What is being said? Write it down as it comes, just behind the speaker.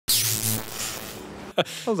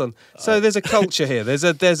Hold on. So there's a culture here. There's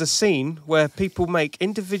a scene where people make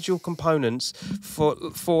individual components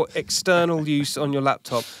for external use on your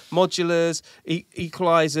laptop, modulars,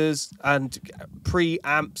 equalizers, and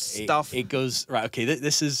preamp stuff. It goes right. Okay,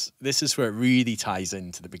 this is where it really ties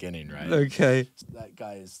into the beginning, right? Okay. That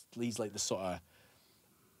guy he's like the sort of,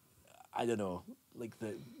 I don't know, like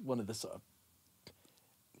one of the sort of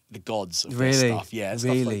the gods of this stuff. Yeah, it's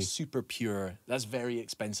stuff like super pure. That's very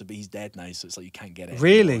expensive, but he's dead now, so it's like you can't get it.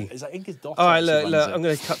 Really? Anymore. It's like, I think his daughter. All right, look. I'm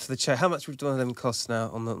going to cut to the chair. How much would one of them cost now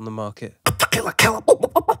on the market? Killa Kela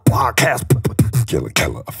podcast.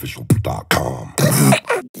 KillaKelaOfficial.com.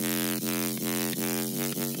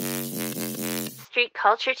 Street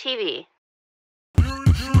Culture TV.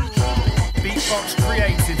 Beatbox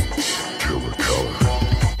created. Killa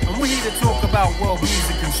Kela. And we're here to talk about world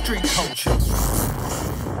music and street culture.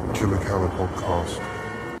 Killa Kela podcast.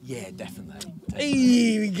 Yeah, definitely.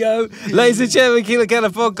 Here we go. Ladies and gentlemen, KILLA KELA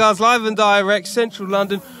podcast, live and direct, central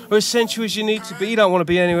London, or as central as you need to be. You don't want to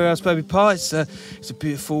be anywhere else, baby pie. It's a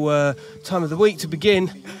beautiful time of the week to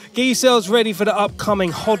begin. Get yourselves ready for the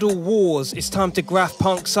upcoming HODL Wars. It's time to graph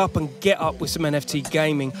punks up and get up with some NFT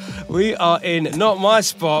gaming. We are in, not my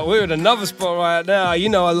spot, we're in another spot right now. You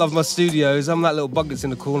know I love my studios. I'm that little bug that's in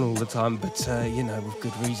the corner all the time, but, you know, with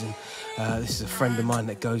good reason. This is a friend of mine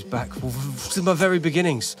that goes back to my very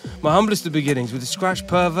beginnings, my humblest of beginnings, with the Scratch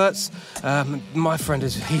Perverts. My friend,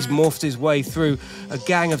 he's morphed his way through a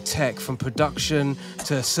gang of tech, from production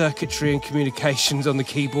to circuitry and communications on the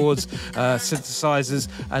keyboards, synthesizers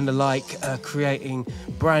and the like, creating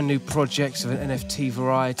brand new projects of an NFT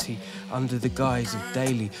variety under the guise of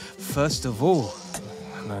D.A.I.L.Y. First of all,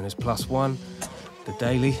 known as +1, the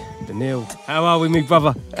Daily, the Neil. How are we, me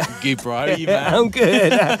brother? Good, bro. You, man? I'm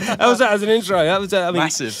good. How was that as an intro? That was, I mean,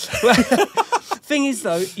 Massive. Thing is,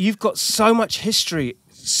 though, you've got so much history,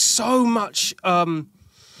 so much,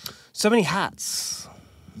 so many hats.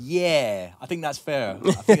 Yeah, I think that's fair.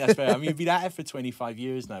 I mean, you've been at it for 25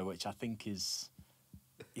 years now, which I think is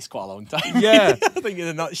quite a long time. Yeah. I think in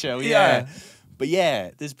a nutshell. Yeah. But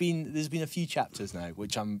yeah, there's been a few chapters now,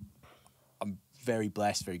 which I'm very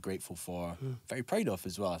blessed, very grateful for, very proud of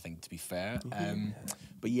as well, I think, to be fair.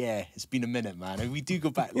 But yeah, it's been a minute, man. And we do go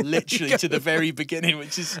back literally to the very beginning,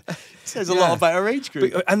 which says a lot about our age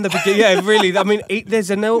group. And really. I mean, there's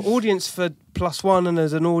an audience for +1 and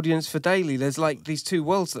there's an audience for D.A.I.L.Y. There's like these two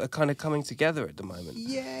worlds that are kind of coming together at the moment.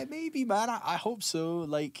 Yeah, maybe, man. I hope so.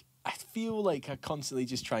 Like, I feel like I constantly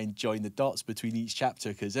just try and join the dots between each chapter,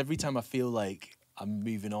 because every time I feel like I'm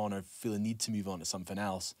moving on or feel a need to move on to something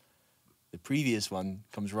else, the previous one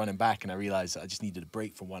comes running back, and I realise that I just needed a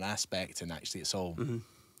break from one aspect, and actually it's all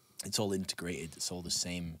integrated. It's all the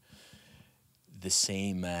same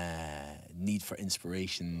need for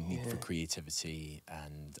inspiration, need for creativity,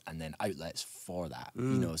 and then outlets for that. You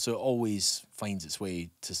know, so it always finds its way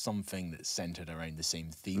to something that's centered around the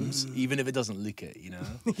same themes, even if it doesn't look it. You know.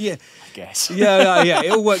 Yeah. I guess. Yeah.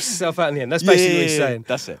 It all works itself out in the end. That's basically what he's saying.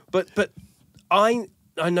 That's it. But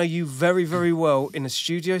I know you very, very well in a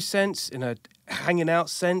studio sense, in a hanging out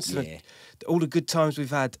sense, all the good times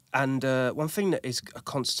we've had. And one thing that is a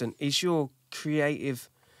constant is your creative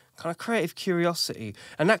curiosity.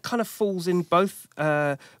 And that kind of falls in both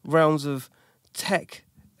realms of tech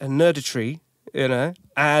and nerdetry, you know,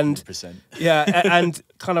 and 100%. and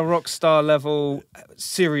kind of rock star level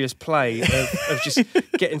serious play of just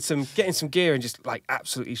getting some gear and just like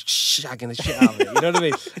absolutely shagging the shit out of it. You know what I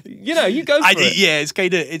mean? You know, you go for it. Yeah,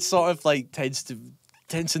 it's sort of like tends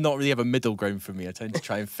to not really have a middle ground for me. I tend to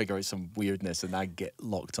try and figure out some weirdness, and I get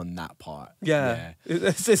locked on that part. Yeah.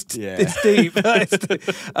 It's deep.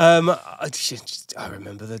 I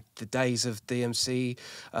remember the days of DMC,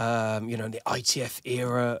 you know, the ITF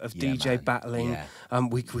era of DJ battling. Yeah.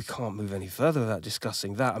 We can't move any further without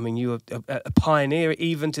discussing that. I mean, you were a pioneer,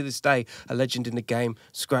 even to this day, a legend in the game,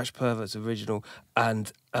 Scratch Perverts original,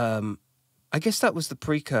 and I guess that was the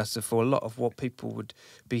precursor for a lot of what people would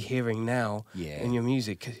be hearing now in your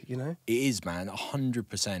music, you know? It is, man,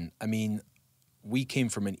 100%. I mean, we came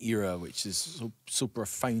from an era which is so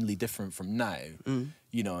profoundly different from now,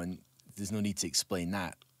 you know, and there's no need to explain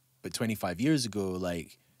that. But 25 years ago,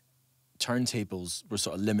 like, turntables were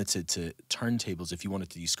sort of limited to turntables if you wanted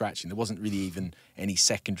to do scratching. There wasn't really even any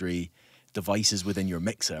secondary devices within your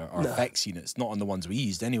mixer or effects units, not on the ones we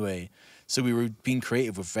used anyway. So we were being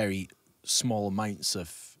creative with very small amounts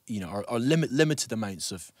of, you know, or limited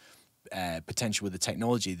amounts of potential with the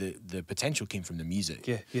technology. The potential came from the music.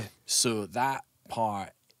 Yeah. So that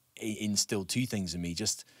part instilled two things in me: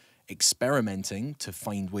 just experimenting to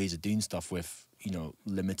find ways of doing stuff with, you know,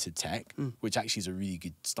 limited tech, which actually is a really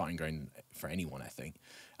good starting ground for anyone, I think.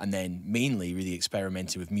 and then mainly really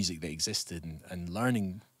experimenting with music that existed and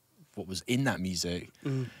learning what was in that music,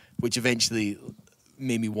 which eventually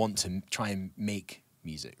made me want to try and make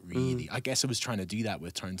music, really. I guess I was trying to do that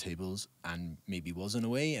with turntables and maybe was in a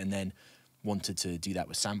way, and then wanted to do that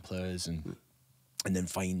with samplers and then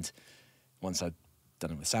find, once I'd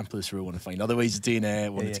done it with samplers for a while, want to find other ways of doing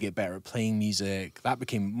it, wanted to get better at playing music. That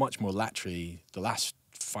became much more laterally. The last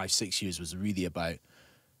 5-6 years was really about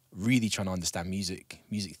really trying to understand music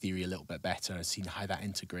theory a little bit better, seeing how that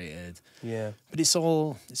integrated. Yeah. But it's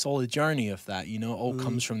all a journey of that, you know. It all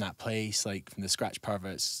comes from that place, like from the Scratch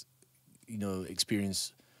Perverts, you know,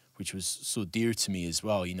 experience, which was so dear to me as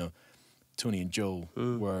well. You know, Tony and Joe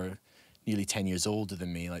were nearly 10 years older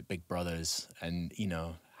than me, like big brothers, and, you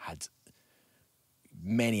know, had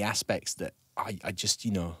many aspects that I just,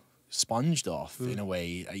 you know, sponged off in a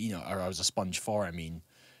way, you know, or I was a sponge for, I mean,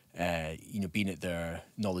 you know, being at their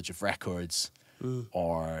knowledge of records,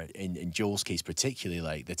 or in Joel's case particularly,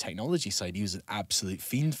 like the technology side, he was an absolute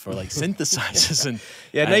fiend for like synthesizers. And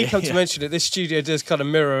now you come to mention it, this studio does kind of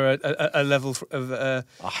mirror a level of that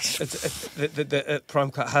Prime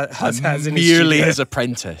Cut has in merely his his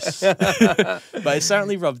apprentice. But it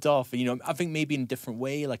certainly rubbed off. You know, I think maybe in a different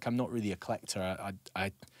way. Like, I'm not really a collector.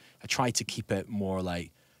 I try to keep it more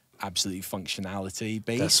like absolutely functionality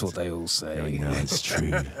based. That's what they all say. I know, it's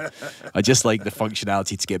true. I just like the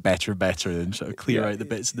functionality to get better and better and sort of clear out the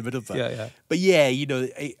bits in the middle. But yeah, you know,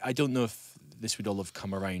 I don't know if this would all have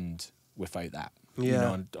come around without that. You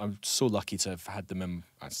know, I'm so lucky to have had them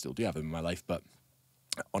I still do have them in my life, but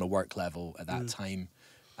on a work level at that time.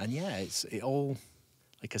 And yeah, it all,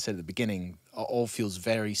 like I said at the beginning, it all feels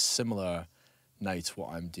very similar now to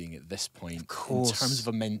what I'm doing at this point. Of course. In terms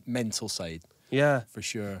of a mental side. Yeah, for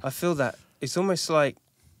sure. I feel that it's almost like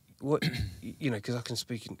what you know, because I can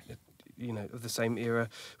speak, you know, of the same era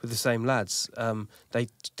with the same lads.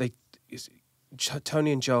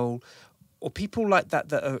 Tony and Joel, or people like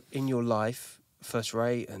that are in your life, First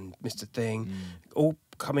Rate and Mr. Thing, all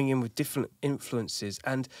coming in with different influences,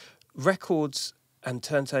 and records and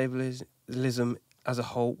turntablism as a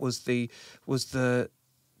whole was the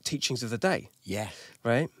teachings of the day. Yeah,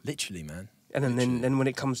 right. Literally, man. And then when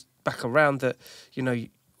it comes back around that, you know,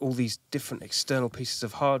 all these different external pieces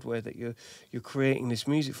of hardware that you're creating this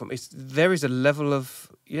music from, there is a level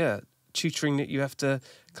of tutoring that you have to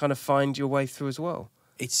kind of find your way through as well.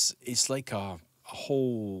 It's like a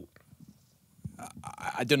whole,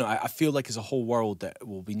 I don't know, I feel like it's a whole world that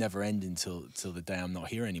will be never ending till the day I'm not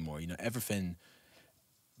here anymore. You know, everything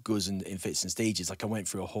goes in fits and stages. Like, I went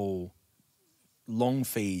through a whole long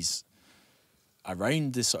phase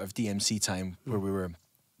around this sort of DMC time where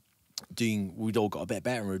we'd all got a bit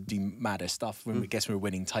better and we were doing madder stuff. I guess we were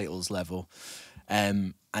winning titles level.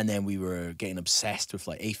 And then we were getting obsessed with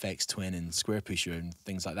like Aphex Twin and Square Pusher and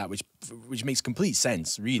things like that, which makes complete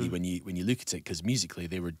sense really when you look at it, because musically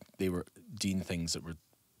they were doing things that were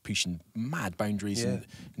pushing mad boundaries in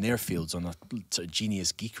their fields on a sort of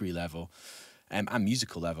genius geekery level and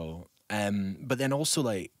musical level. But then also,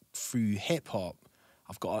 like, through hip hop,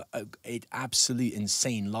 I've got an absolute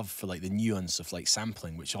insane love for like the nuance of like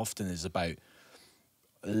sampling, which often is about,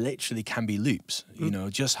 literally can be loops. You know,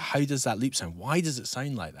 just how does that loop sound? Why does it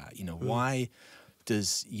sound like that? You know, why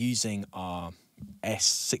does using a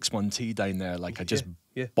S612 down there, like I just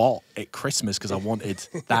bought at Christmas because I wanted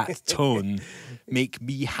that tone, make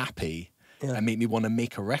me happy and make me want to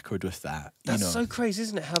make a record with that? That's so crazy,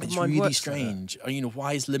 isn't it? How the mind really works. Strange. Or, you know,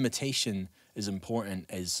 why is limitation as important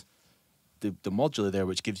as the modular there,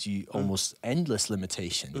 which gives you almost endless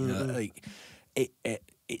limitation? You know, like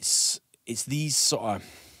it's these sort of,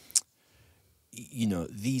 you know,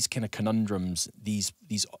 these kind of conundrums, these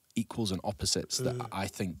equals and opposites that I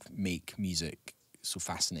think make music so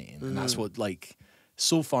fascinating. And that's what, like,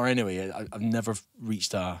 so far anyway, I've never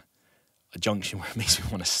reached a junction where it makes me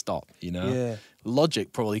want to stop, you know?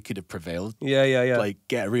 Logic probably could have prevailed. Like,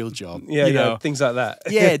 get a real job. You know? Things like that.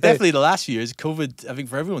 Yeah, definitely the last few years, COVID, I think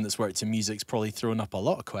for everyone that's worked in music's probably thrown up a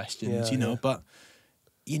lot of questions, you know? But,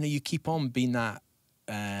 you know, you keep on being that,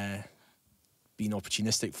 being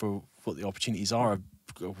opportunistic for what the opportunities are.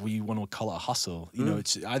 We want to call it a hustle. You know,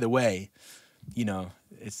 it's either way, you know,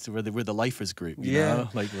 it's we're the lifers group, you know?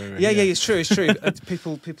 Like, it's true, it's true.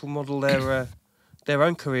 People model their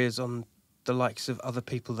own careers on the likes of other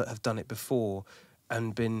people that have done it before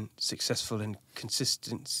and been successful in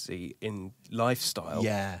consistency in lifestyle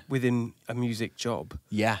within a music job.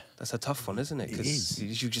 Yeah. That's a tough one, isn't it? It is.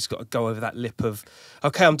 You've just got to go over that lip of,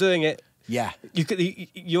 okay, I'm doing it. Yeah.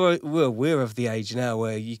 We're of the age now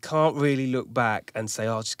where you can't really look back and say,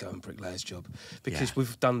 oh, I'll just go and bricklayer's job, because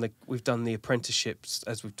we've done the apprenticeships,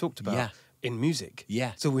 as we've talked about, in music. Yeah.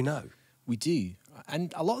 That's all we know. We do.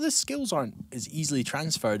 And a lot of the skills aren't as easily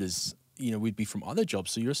transferred as, you know, would be from other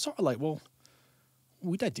jobs. So you're sort of like, well,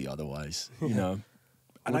 would I do otherwise? You know?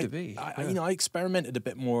 And Would it be? You know, I experimented a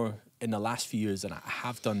bit more in the last few years than I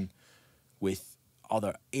have done with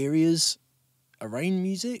other areas around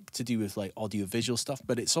music to do with like audio-visual stuff.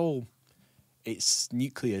 But it's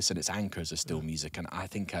nucleus and its anchors are still music. And I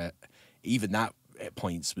think even that at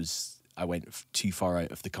points I went too far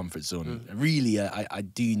out of the comfort zone. Really, I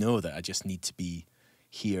do know that I just need to be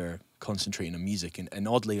here concentrating on music. And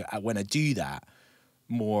oddly, when I do that,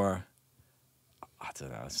 more, I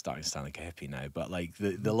don't know, it's starting to sound like a hippie now, but like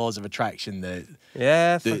the laws of attraction,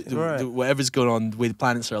 whatever's going on with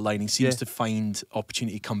planets are aligning seems to find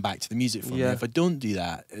opportunity to come back to the music for me. If I don't do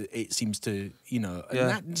that, it seems to, you know, and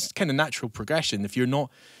that's kind of natural progression. If you're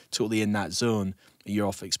not totally in that zone, you're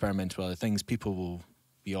off experimenting with other things, people will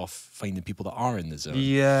be off finding people that are in the zone.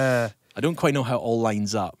 Yeah. I don't quite know how it all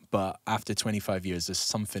lines up, but after 25 years, there's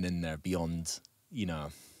something in there beyond, you know,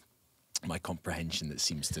 my comprehension that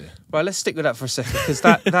seems to. Right, let's stick with that for a second, because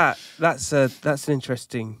that's an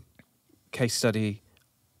interesting case study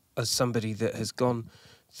as somebody that has gone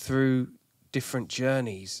through different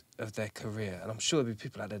journeys of their career, and I'm sure there'll be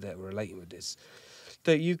people out there that are relating with this.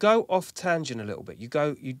 That you go off tangent a little bit.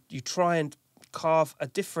 You try and carve a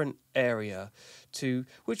different area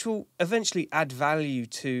which will eventually add value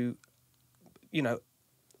to, you know,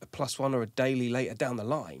 a +1 or a daily later down the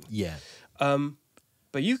line. Yeah.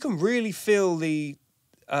 But you can really feel the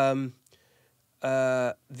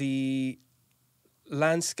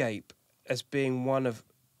landscape as being one of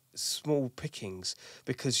small pickings,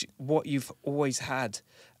 because what you've always had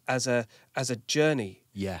as a journey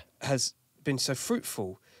has been so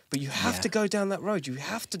fruitful. But you have to go down that road. You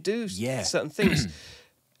have to do certain things.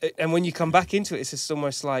 And when you come back into it, it's just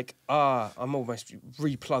almost like, I'm almost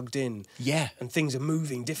re-plugged in. Yeah. And things are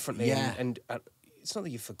moving differently. Yeah. And it's not that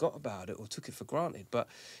you forgot about it or took it for granted, but,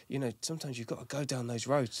 you know, sometimes you've got to go down those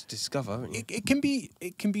roads to discover, haven't you? It can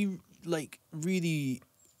be like really,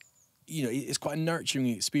 you know, it's quite a nurturing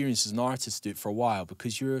experience as an artist to do it for a while,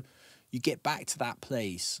 because you get back to that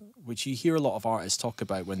place, which you hear a lot of artists talk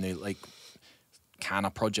about when they like can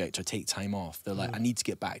a project or take time off. They're like, I need to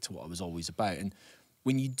get back to what I was always about. And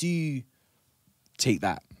when you do take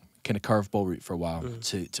that kind of curveball route for a while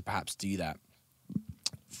to perhaps do that,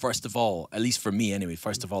 first of all, at least for me anyway,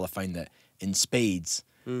 first of all, I find that in spades,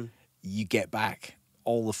 you get back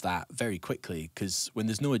all of that very quickly, because when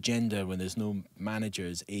there's no agenda, when there's no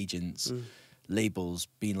managers, agents, labels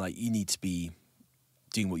being like, you need to be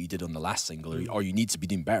doing what you did on the last single, or you need to be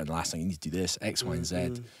doing better than the last single, you need to do this, X, Y, and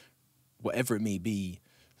Z, whatever it may be,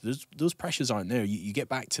 those pressures aren't there. You get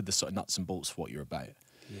back to the sort of nuts and bolts of what you're about.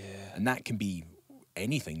 Yeah. And that can be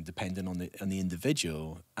anything depending on the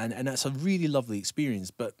individual. And that's a really lovely experience.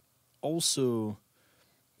 But also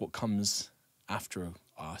what comes after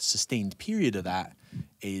a sustained period of that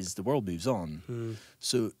is the world moves on.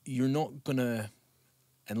 So you're not going to,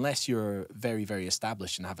 unless you're very, very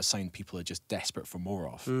established and have a sound people are just desperate for more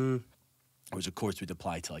of, which of course would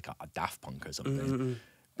apply to like a Daft Punk or something,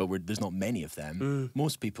 but there's not many of them.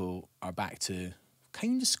 Most people are back to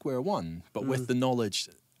kind of square one, but with the knowledge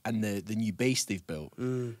and the new base they've built.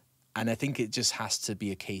 And I think it just has to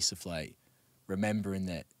be a case of like remembering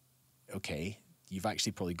that, okay, you've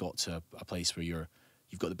actually probably got to a place where you've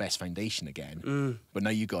got the best foundation again, but now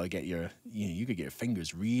you got to get you could get your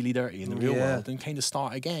fingers really dirty in the real world and kind of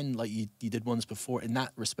start again like you did once before in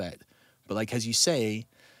that respect. But like, as you say,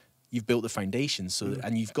 you've built the foundation, so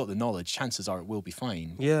and you've got the knowledge, chances are it will be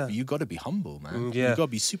fine. Yeah. But you've got to be humble, man. You've got to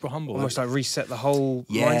be super humble. Almost like reset the whole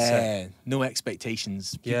mindset. No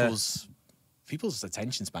expectations. People's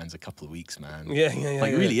attention span's a couple of weeks, man.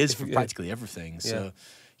 Like really is for practically everything. So,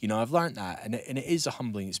 you know, I've learned that, and it is a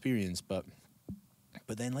humbling experience, but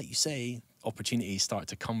then, like you say, opportunities start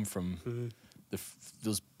to come from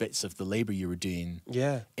those bits of the labor you were doing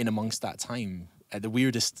in amongst that time at the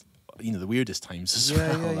weirdest times as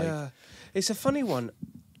well. It's a funny one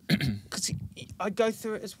because I go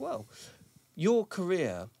through it as well. Your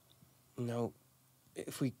career, you know,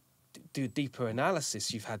 if we do a deeper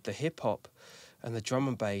analysis, you've had the hip hop and the drum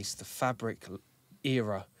and bass, the fabric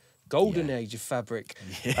era, golden age of fabric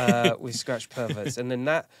with Scratch Perverts, and then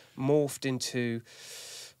that morphed into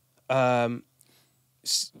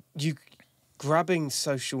you grabbing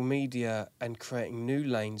social media and creating new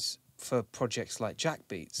lanes for projects like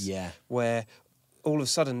Jackbeats, where all of a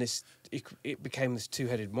sudden it became this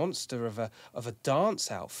two-headed monster of a dance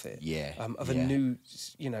outfit, of a new,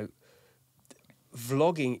 you know,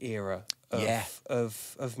 vlogging era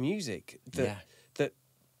of music that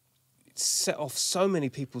set off so many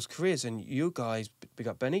people's careers. And you guys, big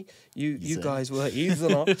up Benny, you guys were, you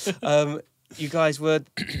guys were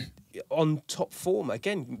on top form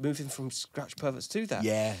again, moving from Scratch Perverts to that.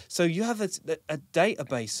 Yeah. So you have a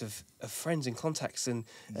database of friends and contacts and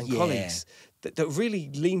colleagues that really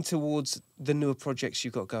lean towards the newer projects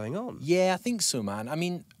you've got going on. Yeah, I think so, man. I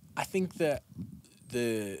mean, I think that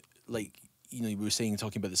like, you know, we were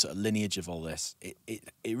talking about the sort of lineage of all this. It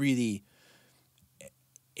really,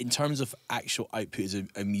 in terms of actual output as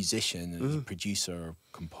a musician, as a producer, or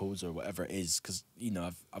composer, or whatever it is, because, you know,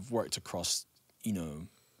 I've worked across, you know,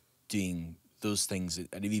 doing those things, and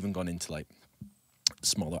I've even gone into like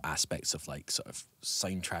smaller aspects of like sort of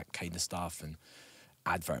soundtrack kind of stuff and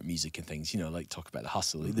advert music and things, you know, like talk about the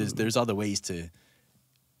hustle. There's other ways to,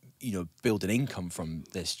 you know, build an income from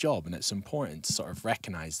this job, and it's important to sort of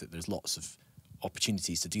recognize that there's lots of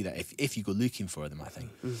opportunities to do that if you go looking for them, I think.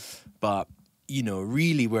 But, you know,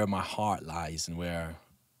 really where my heart lies and where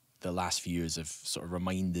the last few years have sort of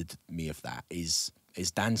reminded me of that is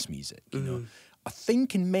dance music, you know. I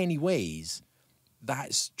think in many ways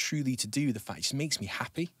that's truly to do with the fact it just makes me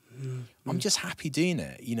happy. I'm just happy doing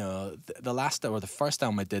it. You know, the first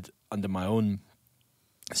album I did under my own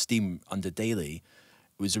steam under Dailly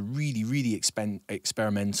was a really, really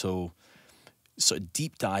experimental sort of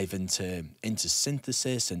deep dive into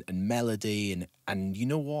synthesis and melody, and you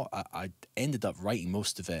know what? I ended up writing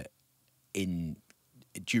most of it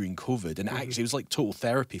during COVID, and actually it was like total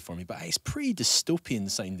therapy for me, but it's pretty dystopian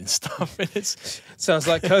sounding stuff. And it's sounds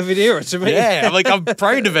like COVID era to me. Yeah, I'm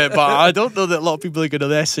proud of it, but I don't know that a lot of people are going to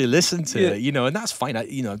necessarily listen to it, you know, and that's fine. I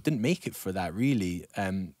didn't make it for that, really.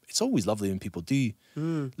 It's always lovely when people do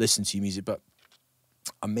listen to your music, but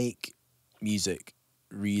I make music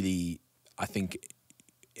really, I think,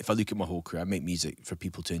 if I look at my whole career, I make music for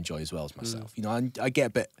people to enjoy as well as myself. You know, I get a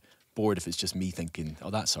bit bored if it's just me thinking, oh,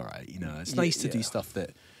 that's all right. You know, it's nice to do stuff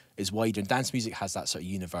that is wider. And dance music has that sort of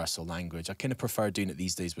universal language. I kind of prefer doing it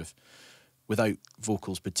these days without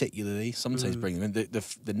vocals particularly. Sometimes bring them in.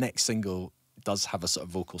 The next single does have a sort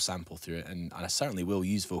of vocal sample through it, and I certainly will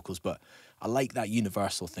use vocals, but I like that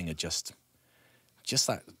universal thing of just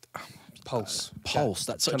that pulse,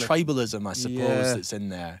 that sort of tribalism, I suppose, that's in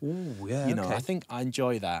there. Ooh, yeah, you know, I think I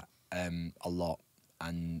enjoy that a lot,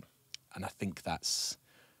 and I think that's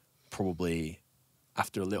probably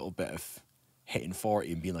after a little bit of hitting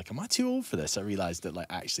 40 and being like, am I too old for this? I realised that, like,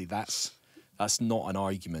 actually that's not an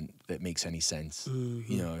argument that makes any sense.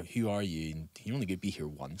 You know, who are you? And you're only going to be here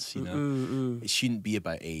once, you know? It shouldn't be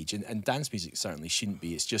about age. And dance music certainly shouldn't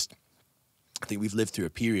be. It's just, I think we've lived through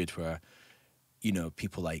a period where, you know,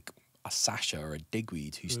 people like a Sasha or a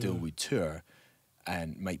Digweed who still would tour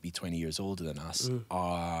and might be 20 years older than us,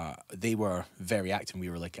 they were very active. We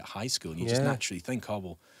were like at high school, and you just naturally think, oh,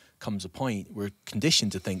 well, comes a point, we're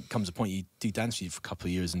conditioned to think, comes a point you do dance music for a couple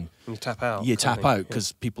of years and you tap out. You tap out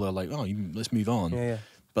because people are like, oh, let's move on. Yeah.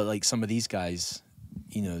 But like some of these guys,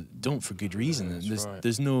 you know, don't for good reason. And right.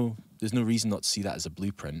 there's no reason not to see that as a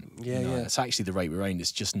blueprint. Yeah, you know? yeah. It's actually the right way around.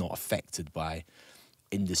 It's just not affected by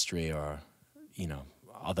industry or, you know,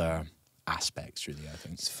 other aspects, really, I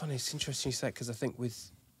think. It's funny, it's interesting you say that, because I think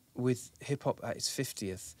with hip-hop at its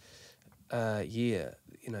 50th year,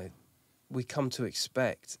 you know, we come to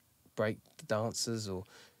expect break dancers or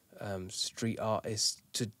street artists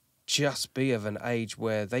to just be of an age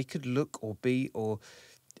where they could look or be, or,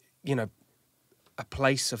 you know, a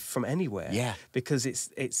place from anywhere. Yeah. Because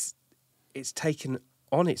it's taken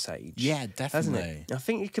on its age. Yeah, definitely. Hasn't it? I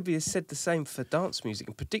think it could be said the same for dance music,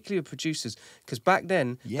 and particularly with producers, because back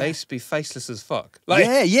then they used to be faceless as fuck. Like,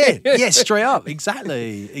 yeah, straight up.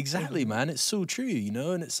 Exactly, man. It's so true, you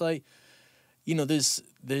know, and it's like, you know, there's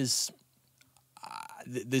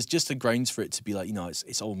just the grounds for it to be like, you know,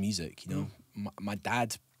 it's all music, you know. My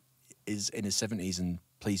dad is in his 70s and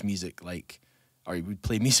plays music like, or he would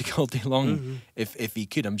play music all day long if he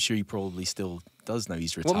could. I'm sure he probably still does now.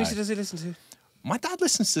 He's retired. What music does he listen to? My dad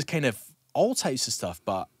listens to kind of all types of stuff,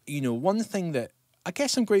 but, you know, one thing that, I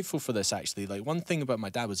guess I'm grateful for this, actually. Like, one thing about my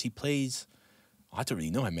dad was he plays, I don't really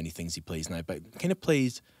know how many things he plays now, but kind of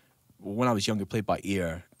plays, when I was younger, played by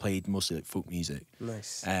ear, played mostly like folk music.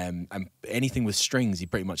 Nice. And anything with strings, he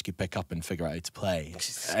pretty much could pick up and figure out how to play.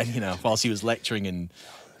 And, you know, whilst he was lecturing and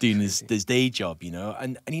doing his day job, you know,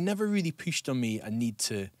 and he never really pushed on me a need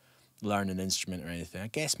to learn an instrument or anything. I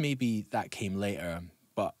guess maybe that came later,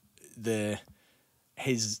 but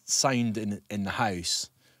his sound in the house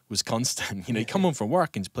was constant. You know, he'd come home from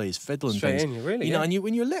work and play his fiddle and straight things. in, really, you know, and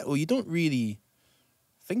when you're little, you don't really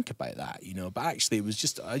think about that, you know. But actually, it was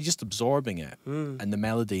just absorbing it and the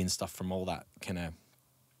melody and stuff from all that kind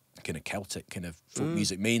of kind of Celtic kind of folk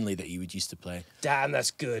music mainly that he would used to play. Damn,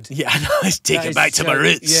 that's good. Yeah, I know. Let's take it back to my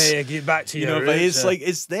roots. Yeah, get back to You your know, roots. but it's like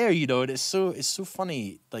it's there, you know, and it's so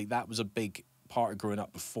funny. Like that was a big part of growing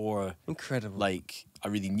up before. Incredible. Like I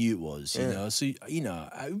really knew it was, you know. So you know,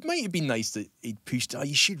 it might have been nice that he'd pushed. Oh,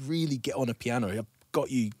 you should really get on a piano. I've got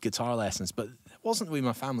you guitar lessons, but it wasn't the way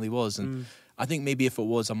my family was, and I think maybe if it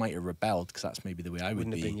was, I might have rebelled because that's maybe the way I would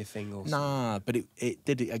Wouldn't be. have been your thing, also. Nah, but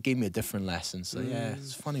it gave me a different lesson. So yeah,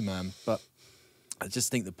 it's funny, man. But I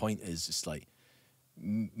just think the point is just like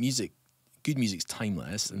music. Good music's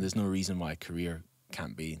timeless, and there's no reason why a career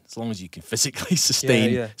can't be, as long as you can physically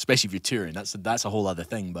sustain, especially if you're touring. That's a whole other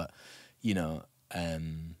thing. But you know,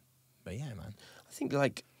 but yeah, man. I think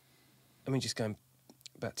like, I mean, just going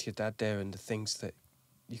back to your dad there and the things that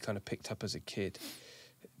you kind of picked up as a kid.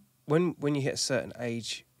 When you hit a certain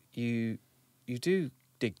age, you do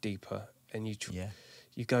dig deeper and you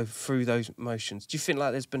go through those motions. Do you think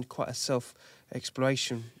like there's been quite a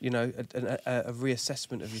self-exploration, you know, a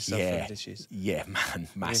reassessment of yourself over this years? Yeah, man,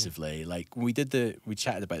 massively. Like we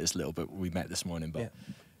chatted about this a little bit when we met this morning, but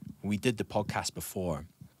we did the podcast before.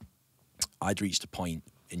 I'd reached a point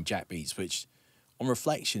in Jackbeats, which on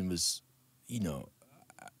reflection was, you know,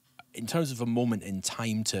 in terms of a moment in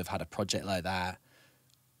time to have had a project like that,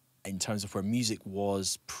 in terms of where music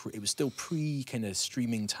was, it was still pre kind of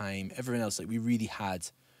streaming time. Everyone else, like we really had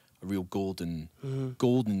a real golden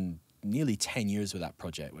nearly 10 years with that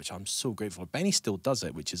project, which I'm so grateful for. Benny still does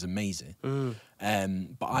it, which is amazing.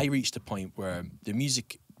 But I reached a point where the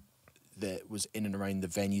music that was in and around the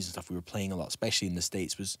venues and stuff we were playing a lot, especially in the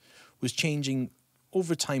States, was changing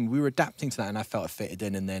over time. We were adapting to that, and I felt it fitted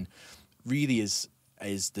in. And then really is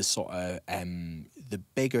the sort of the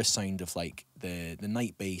bigger sound of like the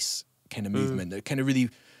night bass kind of movement that kind of really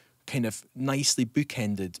kind of nicely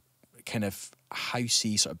bookended kind of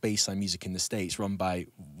housey sort of bassline music in the States, run by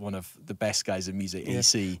one of the best guys in music,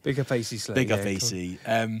 AC. Big up AC Slay. Big up AC.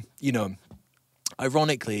 You know,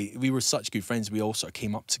 ironically, we were such good friends, we all sort of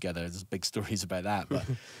came up together. There's big stories about that. But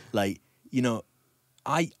like, you know,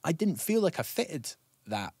 I didn't feel like I fitted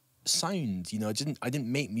that sound, you know. I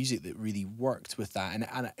didn't make music that really worked with that,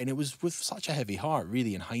 and it was with such a heavy heart,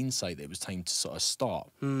 really, in hindsight, that it was time to sort of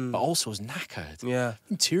stop. But also I was knackered. I've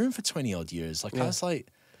been touring for 20 odd years. Like I was like,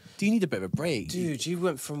 do you need a bit of a break? Dude, you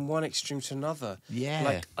went from one extreme to another.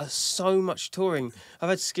 Yeah. Like, so much touring. I've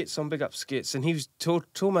had Skits on, big up Skits, and he was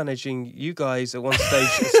tour managing you guys at one stage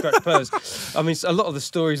at Scratch Perverts. I mean, a lot of the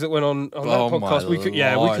stories that went on that podcast, we couldn't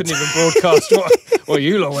even broadcast what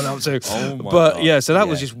you lot went up to. Oh my but God. yeah, so that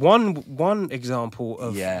was just one example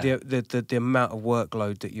of the amount of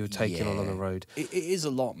workload that you were taking on the road. It is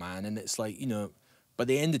a lot, man, and it's like, you know, by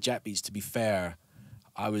the end of Jackbeats, to be fair,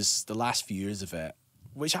 I was the last few years of it,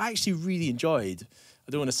 which I actually really enjoyed.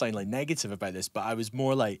 I don't want to sound like negative about this, but I was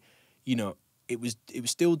more like, you know, it was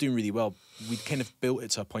still doing really well. We'd kind of built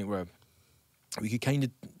it to a point where we could kind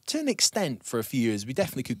of, to an extent, for a few years, we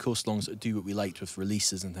definitely could coast along, sort of do what we liked with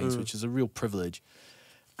releases and things, which is a real privilege.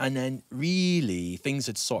 And then really things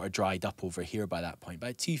had sort of dried up over here by that point.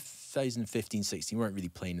 By 2015, 16, we weren't really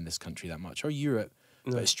playing in this country that much, or Europe,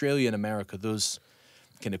 but Australia and America, those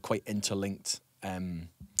kind of quite interlinked,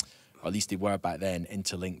 or at least they were back then,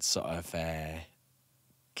 interlinked sort of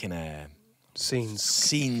kind of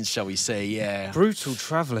scenes, shall we say? Yeah, brutal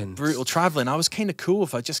travelling. I was kind of cool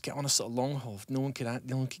if I just get on a sort of long haul. No one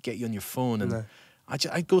could get you on your phone, and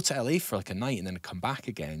I'd go to LA for like a night and then I'd come back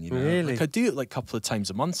again. You know, really? Like I'd do it like a couple of times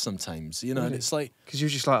a month sometimes. You know, and it's like because you're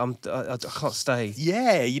just like I can't stay.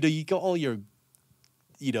 Yeah, you know, you got all your,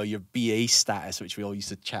 you know, your BA status, which we all used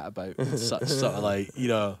to chat about, sort of like, you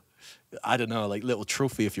know, I don't know, like little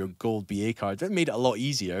trophy of your gold BA card. That made it a lot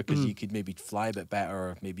easier because you could maybe fly a bit better,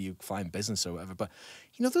 or maybe you fly in business or whatever. But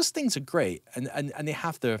you know, those things are great, and they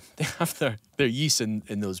have their use in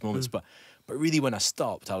those moments. But really, when I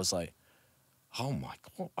stopped, I was like, oh my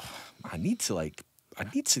God, I need to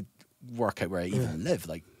work out where I even live.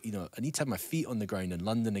 Like, you know, I need to have my feet on the ground in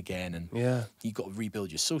London again, and you got to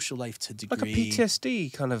rebuild your social life to a degree. Like a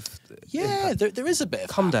PTSD kind of. Yeah, there is a bit of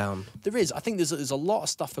come down. There is. I think there's a lot of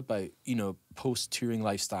stuff about, you know, post-touring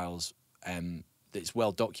lifestyles that's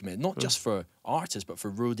well documented, not just for artists, but for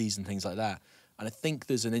roadies and things like that. And I think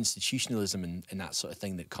there's an institutionalism in that sort of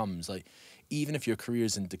thing that comes. Like, even if your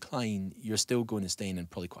career's in decline, you're still going and staying in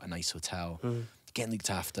probably quite a nice hotel, getting looked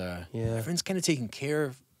after. Yeah. Everyone's kind of taken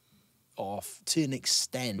care of to an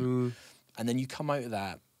extent. And then you come out of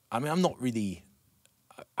that. I mean, I'm not really,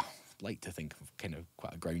 I like to think of kind of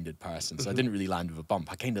quite a grounded person, so I didn't really land with a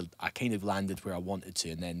bump. I kind of landed where I wanted to,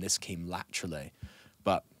 and then this came laterally.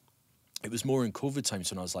 But it was more in COVID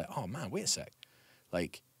times when I was like, oh man, wait a sec.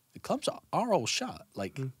 Like, the clubs are all shut.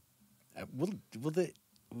 Like,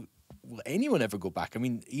 Will anyone ever go back? I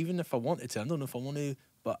mean, even if I wanted to, I don't know if I want to,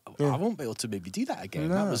 but I won't be able to maybe do that again.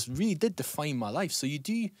 No. That really did define my life. So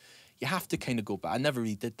you have to kind of go back. I never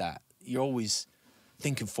really did that. You're always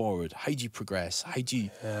thinking forward. How do you progress? How do you...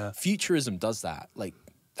 Futurism does that. Like,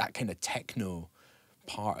 that kind of techno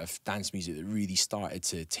part of dance music that really started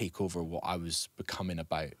to take over what I was becoming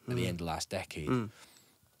about at the end of last decade.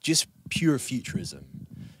 Just pure futurism.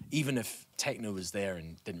 Even if techno was there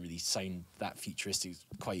and didn't really sound that futuristic,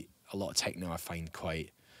 quite a lot of techno I find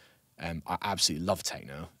quite... I absolutely love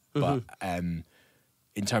techno. But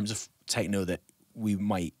in terms of techno that we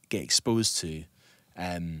might get exposed to,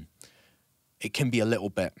 it can be a little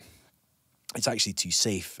bit... It's actually too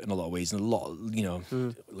safe in a lot of ways. And a lot,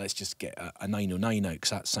 let's just get a 909 out because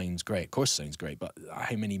that sounds great. Of course it sounds great, but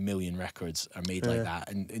how many million records are made like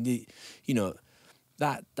that? And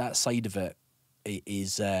that side of it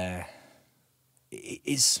is...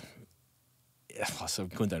 So I'm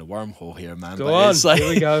going down a wormhole here, man. Go on, it's like, here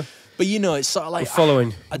we go. But it's sort of like... We're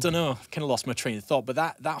following. I don't know, I've kind of lost my train of thought, but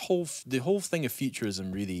the whole thing of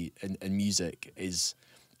futurism really in music is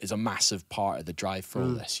a massive part of the drive for all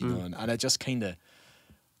this, and I just kind of,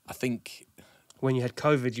 I think... When you had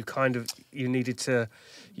COVID, you needed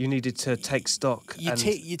to take stock.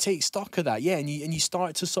 You take stock of that, yeah, and you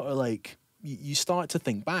start to sort of like, you start to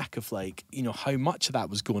think back of like, how much of that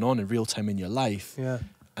was going on in real time in your life. Yeah.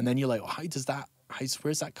 And then you're like, well,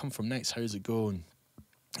 where's that come from next? How does it go? And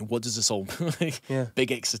what does this all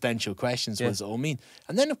big existential questions? What does it all mean?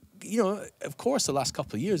 And then of course the last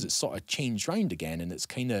couple of years it's sort of changed round again, and it's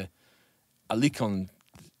kind of I look on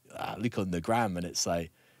the gram and it's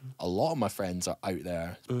like a lot of my friends are out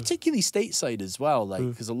there, particularly stateside as well, like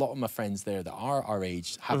because a lot of my friends there that are our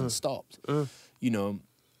age haven't stopped,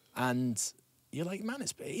 and you're like, man,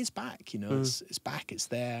 it's back, it's back, it's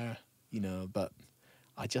there, but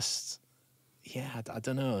I just I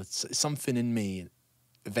don't know, it's something in me.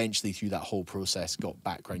 Eventually, through that whole process, got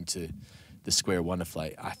back round to the square one of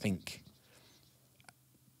like, I think,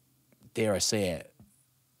 dare I say it,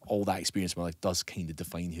 all that experience in my life does kind of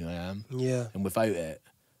define who I am. Yeah. And without it,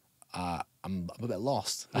 I'm a bit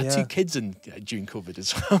lost. I had 2 kids during COVID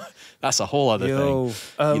as well. That's a whole other thing.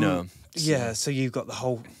 Yeah, so you've got the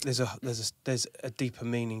whole. There's a deeper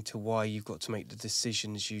meaning to why you've got to make the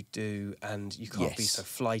decisions you do, and you can't be so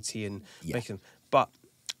flighty and make them. But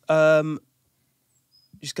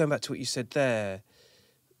just going back to what you said there,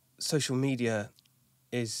 social media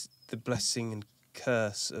is the blessing and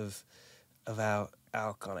curse of our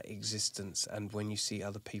kind of existence. And when you see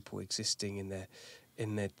other people existing in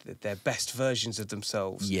their best versions of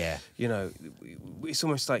themselves, it's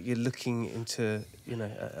almost like you're looking into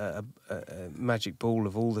a magic ball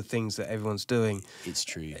of all the things that everyone's doing. It's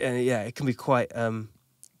true, and it can be quite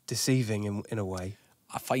deceiving in a way.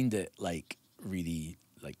 I find it like really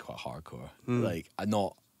like quite hardcore. Like I'm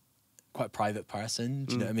not quite a private person.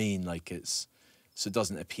 Do you know what I mean? Like it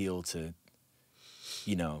doesn't appeal to,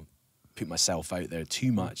 put myself out there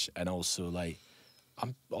too much, and also like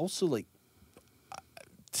I'm also like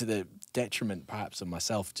to the detriment perhaps of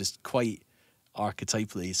myself, just quite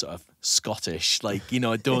archetypally sort of Scottish. Like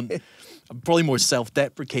I'm probably more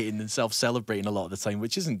self-deprecating than self-celebrating a lot of the time,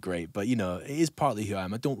 which isn't great. But it is partly who I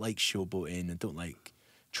am. I don't like showboating. I don't like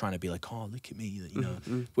trying to be like, oh, look at me,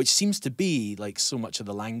 which seems to be like so much of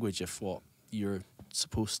the language of what you're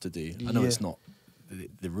supposed to do. I know it's not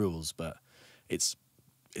the rules, but it's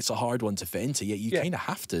a hard one to fit into. Yet you kind of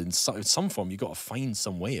have to, in some form, you got to find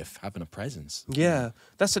some way of having a presence. Yeah,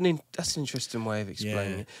 that's an interesting way of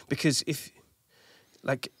explaining it, because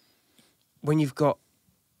when you've got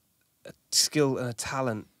a skill and a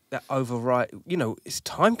talent that override, it's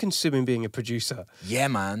time consuming being a producer. Yeah,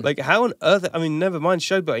 man. Like how on earth, I mean, never mind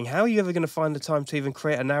showboating, how are you ever going to find the time to even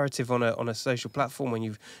create a narrative on a social platform when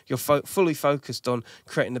you're fully focused on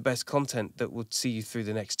creating the best content that would see you through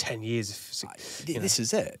the next 10 years? This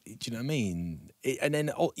is it. Do you know what I mean? And then,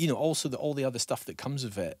 also all the other stuff that comes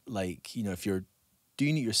with it, like, if you're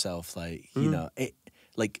doing it yourself, like,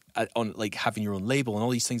 on like having your own label and all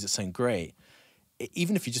these things that sound great,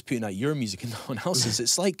 even if you're just putting out your music and no one else's,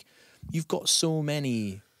 it's like you've got so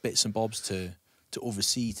many bits and bobs to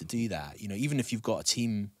oversee to do that. Even if you've got a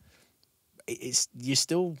team, I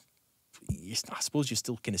suppose you're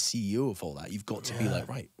still kind of CEO of all that. You've got to be like,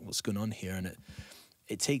 right, what's going on here? And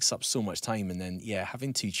it takes up so much time. And then,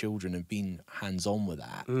 having 2 children and being hands-on with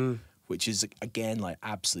that, which is, again, like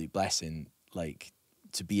absolute blessing, like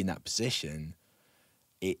to be in that position,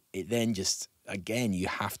 it then just, again, you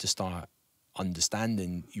have to start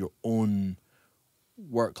understanding your own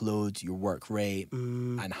workload, your work rate,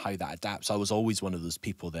 and how that adapts. I was always one of those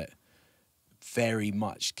people that very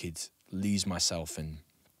much could lose myself in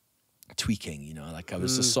tweaking, you know, like I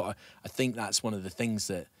was just sort of, I think that's one of the things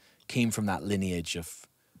that came from that lineage of,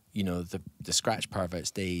 you know, the Scratch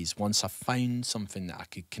Perverts days. Once I found something that I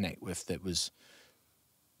could connect with that was,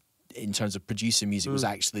 in terms of producing music, was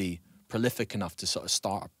actually prolific enough to sort of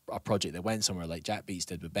start a project that went somewhere like Jackbeats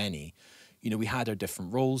did with Benny. You know, we had our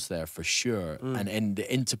different roles there for sure, and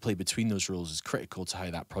the interplay between those roles is critical to how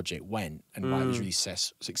that project went and why it was really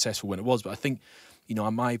successful when it was. But I think, you know,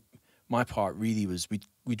 my part really was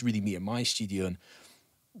we'd really meet in my studio and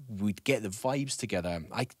we'd get the vibes together.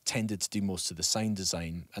 I tended to do most of the sound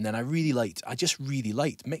design, and then I just really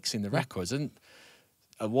liked mixing the records, and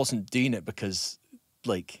I wasn't doing it because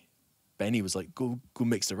like Benny was like, go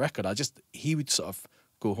mix the record. He would sort of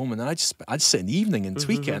go home, and then I'd sit in the evening and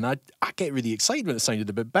tweak it, and I'd get really excited when it sounded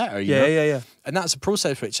a bit better. You know? Yeah. And that's a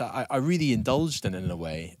process which I really indulged in a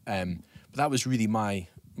way. But that was really my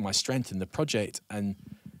strength in the project. And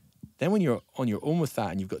then when you're on your own with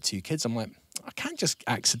that and you've got 2 kids, I'm like, I can't just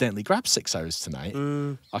accidentally grab 6 hours tonight.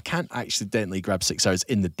 I can't accidentally grab 6 hours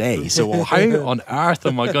in the day. So how on earth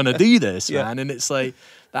am I going to do this, man? And it's like,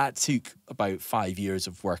 that took about 5 years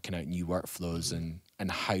of working out new workflows and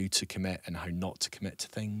how to commit and how not to commit to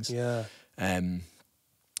things. Yeah. And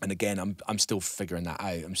again, I'm still figuring that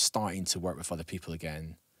out. I'm starting to work with other people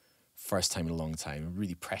again. First time in a long time. I'm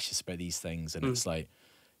really precious about these things. And it's like,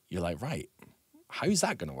 you're like, right, how's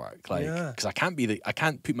that going to work? Like, because I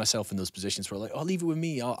can't put myself in those positions where like, oh, leave it with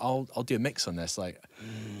me. I'll do a mix on this. Like,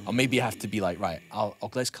 I'll maybe have to be like, right,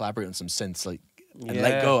 let's collaborate on some synths, like, and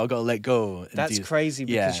let go. I've got to let go. That's crazy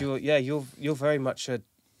because you're very much a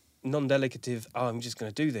non-delegative. Oh, I'm just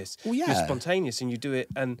going to do this. Well, yeah. You're spontaneous and you do it,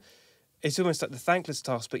 and it's almost like the thankless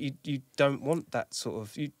task. But you don't want that sort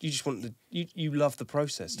of. You just want you love the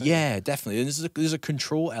process. Don't you? Definitely. And there's a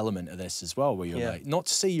control element of this as well, where you're like, not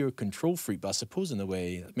to say you're a control freak, but I suppose in a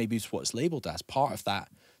way maybe it's what it's labelled as, part of that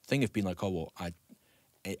thing of being like, oh well,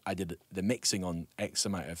 I did the mixing on X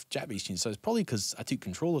amount of Jackbeats tunes, so it's probably because I took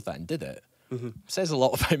control of that and did it. Says a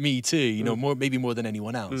lot about me too, you know, maybe more than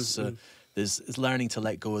anyone else. So there's learning to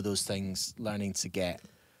let go of those things, learning to get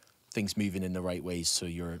things moving in the right ways. So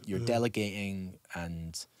you're delegating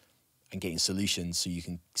and getting solutions so you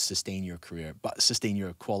can sustain your career, but sustain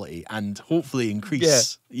your quality and hopefully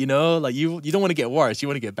increase. You know, like you don't want to get worse, you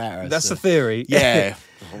want to get better. That's the theory. Yeah,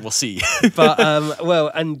 we'll see. But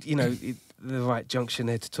well, and you know, the right junction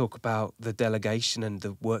there to talk about the delegation and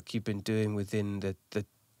the work you've been doing within the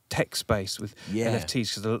tech space with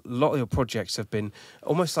NFTs, because a lot of your projects have been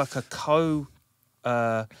almost like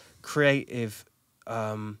a creative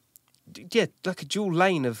like a dual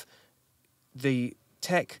lane of the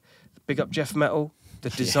tech. Big up Jeff Metal, the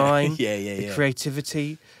design, the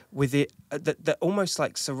creativity with it that almost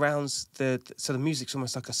like surrounds so the music's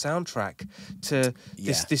almost like a soundtrack to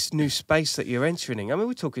this new space that you're entering. I mean,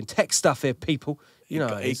 we're talking tech stuff here, people. You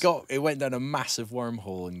know, it went down a massive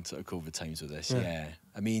wormhole in sort of COVID times with this. Yeah.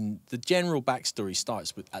 I mean, the general backstory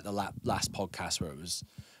starts with at the last podcast where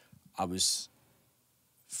I was,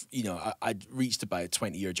 you know, I'd reached about a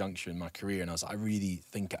 20-year juncture in my career, and I was like, I really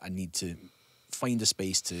think I need to find a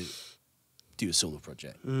space to do a solo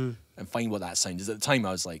project and find what that sound is. At the time,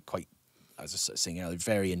 I was like as I was saying earlier,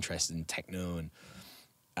 very interested in techno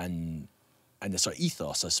and the sort of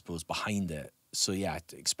ethos, I suppose, behind it. So yeah, I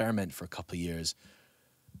experiment for a couple of years.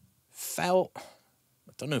 I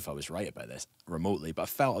don't know if I was right about this remotely, but I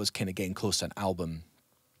felt I was kind of getting close to an album,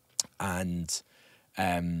 and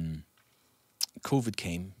COVID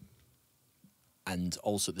came, and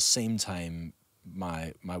also at the same time,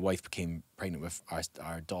 my wife became pregnant with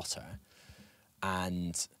our daughter,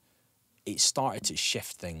 and it started to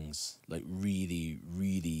shift things like really,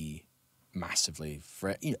 really massively.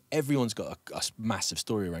 For you know, everyone's got a massive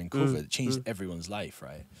story around COVID. It changed everyone's life,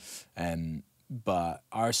 right? But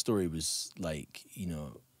our story was like, you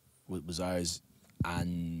know, was ours,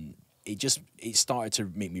 and it started to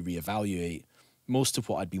make me reevaluate. Most of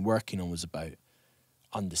what I'd been working on was about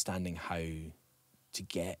understanding how to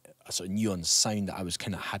get a sort of nuanced sound that I was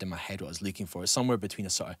kind of had in my head what I was looking for. It's somewhere between a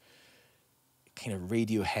sort of kind of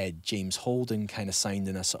Radiohead, James Holden kind of sound,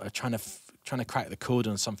 and a sort of trying to crack the code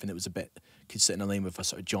on something that was could sit in a lane with a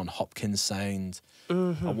sort of John Hopkins sound.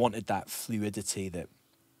 I wanted that fluidity that,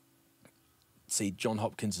 say, John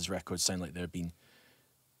Hopkins's records sound like they're being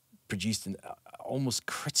produced in almost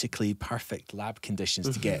critically perfect lab conditions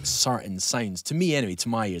to get certain sounds. To me, anyway, to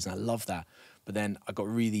my ears, and I love that. But then I got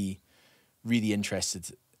really, really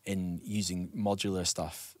interested in using modular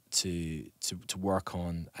stuff to work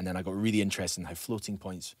on, and then I got really interested in how floating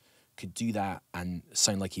points could do that and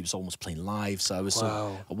sound like he was almost playing live. So I was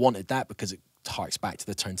I wanted that because it harks back to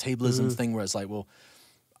the turntablism thing, where it's like, well,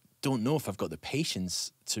 don't know if I've got the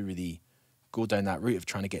patience to really go down that route of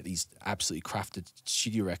trying to get these absolutely crafted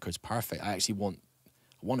studio records perfect. I actually want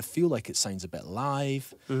to feel like it sounds a bit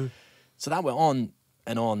live. So that went on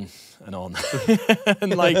and on and on.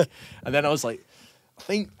 and then I was like, I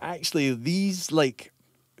think actually these like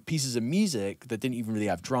pieces of music that didn't even really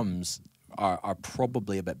have drums are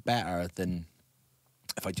probably a bit better than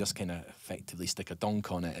if I just kind of effectively stick a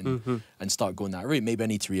donk on it and start going that route. Maybe I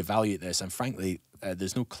need to reevaluate this. And frankly,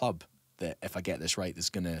 there's no club that if I get this right, it's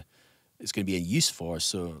gonna be a use for.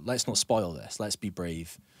 So let's not spoil this. Let's be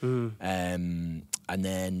brave. And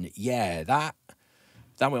then that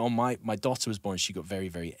went on. My daughter was born. She got very,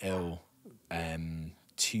 very ill.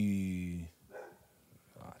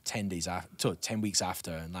 10 weeks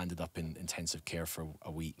after, and landed up in intensive care for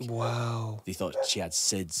a week. Wow. They thought she had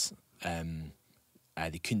SIDS.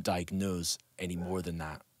 They couldn't diagnose any more than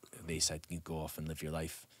that. They said, you go off and live your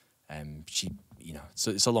life. She,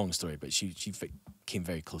 so it's a long story, but she came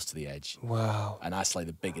very close to the edge. Wow. And that's like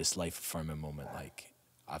the biggest life affirming moment like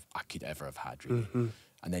I could ever have had, really.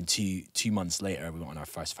 And then two months later, we went on our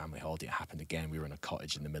first family holiday. It happened again. We were in a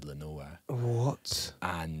cottage in the middle of nowhere. What?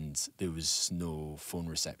 And there was no phone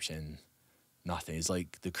reception, nothing. It's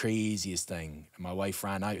like the craziest thing. And my wife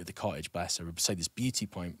ran out of the cottage, bless her. We're beside this beauty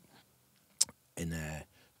point in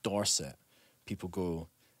Dorset. People go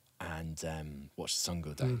and watch the sun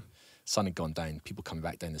go down. Sun had gone down. People coming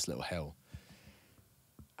back down this little hill.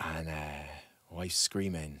 And my wife's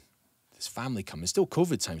screaming. This family coming. It's still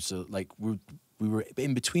COVID time, so like we were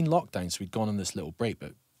in between lockdowns, so we'd gone on this little break,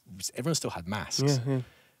 but everyone still had masks.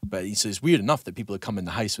 But so it's weird enough that people had come in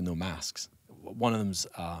the house with no masks. One of them's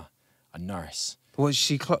a nurse. Was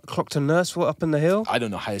she clocked a nurse up in the hill? I don't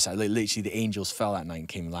know how. Like, literally, the angels fell that night and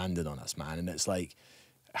came and landed on us, man. And it's like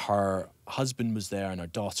her husband was there and her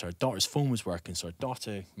daughter. Her daughter's phone was working, so her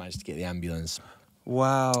daughter managed to get the ambulance.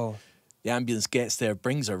 Wow. The ambulance gets there,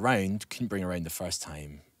 brings her round. Couldn't bring her around the first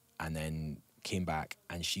time, and then came back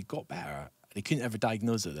and she got better. They couldn't ever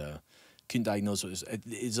diagnose it though. Couldn't diagnose it.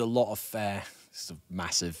 It's a lot of it's a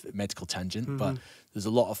massive medical tangent, but there's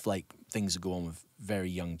a lot of like things that go on with very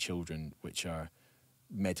young children, which are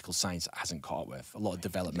medical science hasn't caught up with. A lot of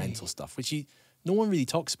developmental stuff, which no one really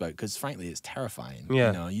talks about because frankly it's terrifying.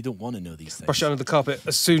 Yeah. You don't want to know these things. Brush it under the carpet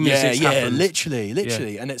as soon as it's happened. Literally.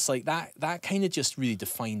 Yeah. And it's like that kind of just really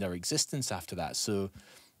defined our existence after that. So,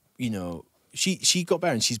 she got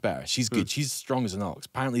better and she's better. She's good. She's strong as an ox.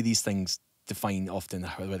 Apparently these things define often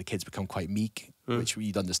where the kids become quite meek, which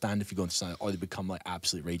you'd understand if you go into science, or they become like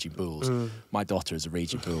absolute raging bulls. My daughter is a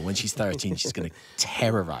raging bull. When she's 13, she's going to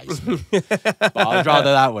terrorize me. But I'd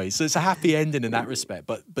rather that way. So it's a happy ending in that respect.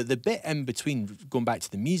 But the bit in between, going back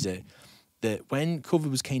to the music, that when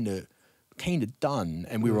COVID was kind of done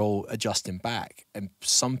and we were all adjusting back and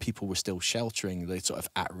some people were still sheltering the sort of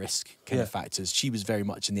at-risk kind of factors, she was very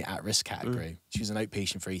much in the at-risk category. She was an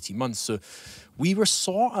outpatient for 18 months. So we were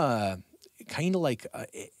sort of kind of like,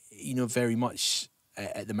 very much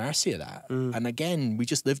at the mercy of that. And again, we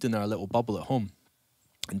just lived in our little bubble at home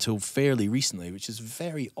until fairly recently, which is a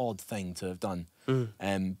very odd thing to have done.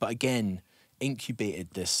 But again, incubated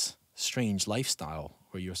this strange lifestyle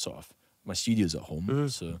where you're sort of, my studio's at home,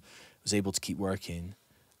 so I was able to keep working.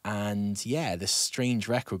 And this strange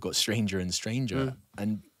record got stranger and stranger.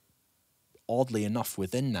 And oddly enough,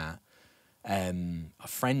 within that, a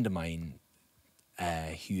friend of mine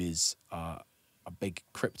who is a big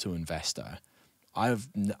crypto investor. I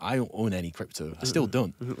don't own any crypto. I still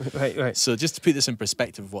don't. Right. So just to put this in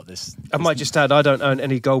perspective of what this... I might just add, I don't own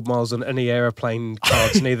any gold miles on any aeroplane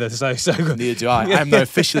cards neither. So neither do I. I'm now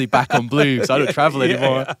officially back on blue because I don't travel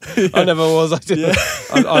anymore. I never was.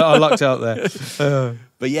 I lucked out there.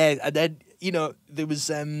 But and then, there was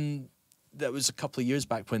that was a couple of years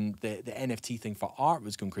back when the NFT thing for art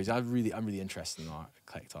was going crazy. I'm really interested in art,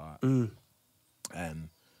 collect art. And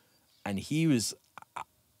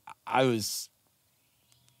I was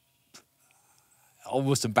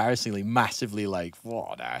almost embarrassingly, massively like,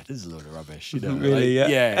 "Whoa, this is a load of rubbish." Really? Like,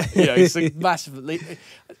 it's like massively.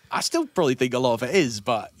 I still probably think a lot of it is,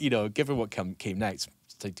 but given what came next,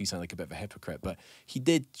 I do sound like a bit of a hypocrite. But he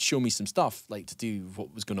did show me some stuff, like to do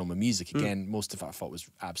what was going on with music. Again, most of it I thought was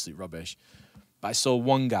absolute rubbish. But I saw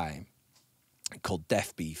one guy called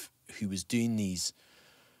Death Beef who was doing these.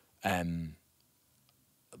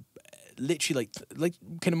 Literally like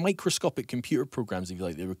kind of microscopic computer programs, if you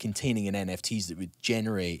like, they were containing in NFTs that would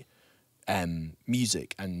generate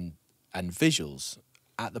music and visuals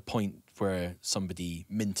at the point where somebody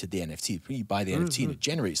minted the NFT. You buy the NFT and it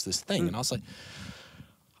generates this thing. And I was like,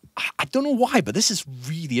 I don't know why, but this is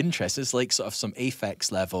really interesting. It's like sort of some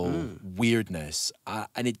Aphex level weirdness.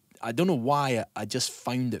 And I don't know why, I just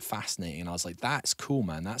found it fascinating. And I was like, that's cool,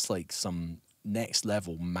 man. That's like some next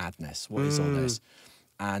level madness. What is all this?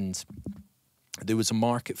 And there was a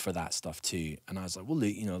market for that stuff too. And I was like, well,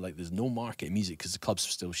 you know, like there's no market in music because the clubs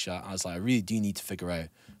were still shut. I was like, I really do need to figure out,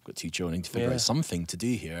 I've got 2 children, I need to figure out something to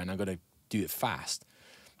do here, and I've got to do it fast.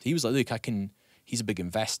 So he was like, look, he's a big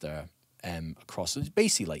investor across, it's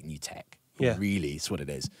basically like new tech. Yeah. Really, it's what it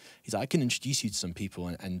is. He's like, I can introduce you to some people,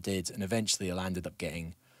 and did. And eventually I landed up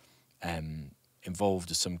getting involved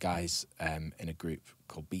with some guys in a group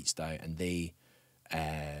called Beats D.A.I.L.Y, and they,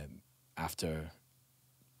 after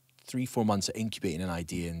 3-4 months of incubating an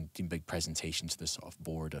idea and doing big presentation to the sort of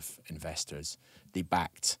board of investors, they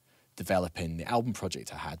backed developing the album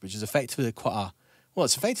project I had, which is effectively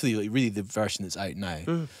it's effectively like really the version that's out now.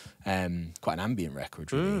 Quite an ambient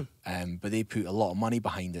record, really. But they put a lot of money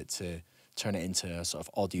behind it to turn it into a sort of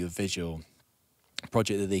audio-visual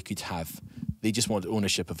project that they could have. They just wanted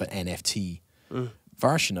ownership of an NFT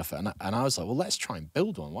version of it. And I was like, well, let's try and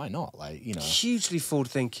build one. Why not? Like, you know. Hugely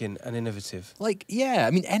forward-thinking and innovative. Like, yeah,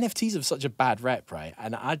 I mean, NFTs have such a bad rep, right?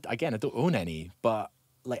 And I don't own any, but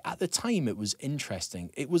like at the time it was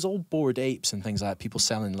interesting. It was all Bored Apes and things like that. People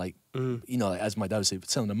selling like, you know, like, as my dad would say,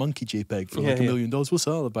 selling a monkey JPEG for like $1 million. What's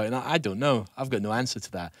that all about? And I don't know. I've got no answer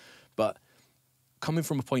to that. But coming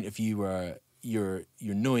from a point of view where you're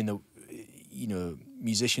knowing that, you know,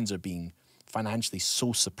 musicians are being financially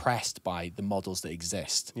so suppressed by the models that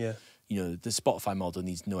exist. Yeah. You know, the Spotify model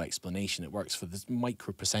needs no explanation. It works for this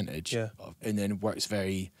micro percentage, and then it works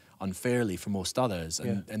very unfairly for most others.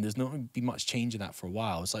 And there's not going to be much change in that for a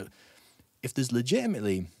while. It's like, if there's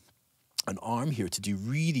legitimately an arm here to do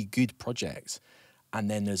really good projects,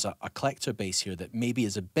 and then there's a collector base here that maybe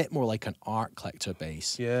is a bit more like an art collector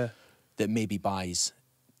base, that maybe buys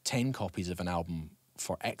 10 copies of an album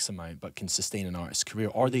for X amount, but can sustain an artist's career,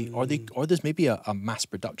 or there's maybe a mass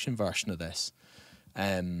production version of this,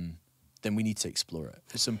 then we need to explore it.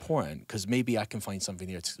 It's important because maybe I can find something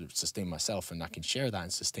here to sustain myself, and I can share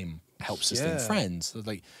that and help sustain friends. So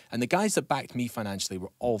like, and the guys that backed me financially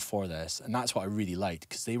were all for this, and that's what I really liked,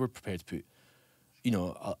 because they were prepared to put, you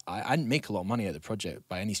know, I didn't make a lot of money out of the project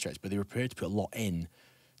by any stretch, but they were prepared to put a lot in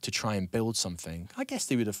to try and build something. I guess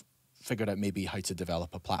they would have figured out maybe how to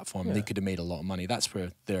develop a platform. They could have made a lot of money. That's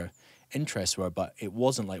where their interests were, but it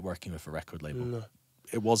wasn't like working with a record label. No.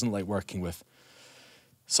 It wasn't like working with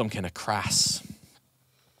some kind of crass,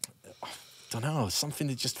 I don't know, something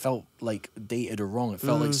that just felt like dated or wrong. It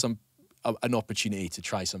felt like an opportunity to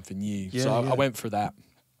try something new. I went for that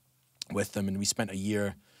with them, and we spent a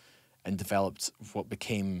year and developed what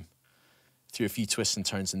became, through a few twists and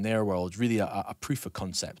turns in their world, really a proof of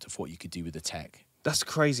concept of what you could do with the tech. That's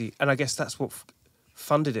crazy. And I guess that's what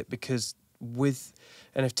funded it, because with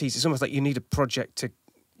NFTs, it's almost like you need a project to,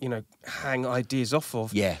 you know, hang ideas off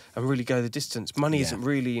of and really go the distance. Money isn't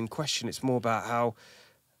really in question. It's more about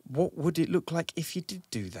what would it look like if you did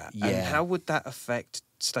do that? And how would that affect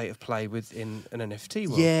state of play within an NFT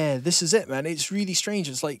world? Yeah, this is it, man. It's really strange.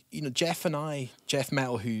 It's like, you know, Jeff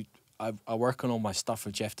Metal, who I work on all my stuff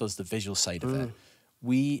with, Jeff does the visual side of it.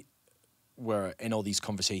 We were in all these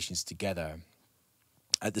conversations together.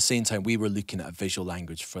 At the same time, we were looking at a visual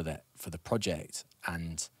language for the project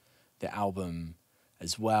and the album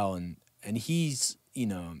as well. And he's, you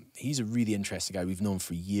know, he's a really interesting guy. We've known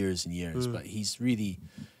for years and years, but he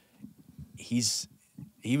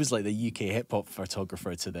was like the UK hip hop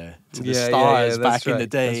photographer to the stars back in the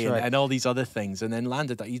day, and all these other things. And then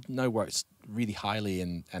landed that he now works really highly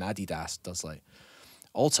in Adidas, does like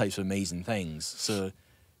all types of amazing things. So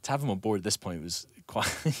to have him on board at this point was quite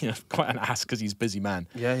an ask, because he's a busy man.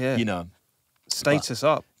 You know, status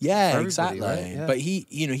up. Yeah, exactly. Right? Yeah. But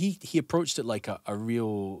he approached it like a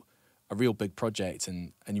real big project,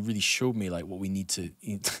 and he really showed me like what we need to,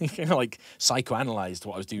 kind of like psychoanalyzed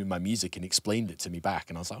what I was doing with my music and explained it to me back,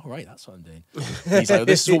 and I was like, all right, that's what I'm doing. And he's like,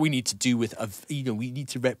 this is what we need to do with we need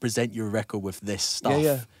to represent your record with this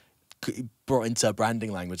stuff. Brought into a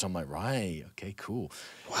branding language. I'm like, right, okay, cool.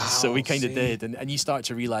 Wow. So we kind of did, and you start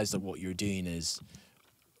to realize that what you're doing is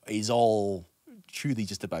all truly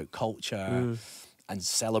just about culture and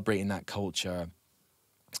celebrating that culture,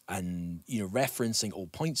 and, you know, referencing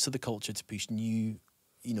old points of the culture to push new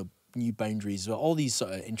boundaries. All these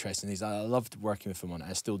sort of interesting things. I loved working with them on it.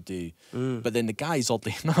 I still do. But then the guys,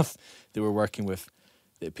 oddly enough, they were working with,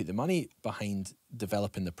 they put the money behind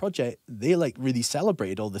developing the project, they like really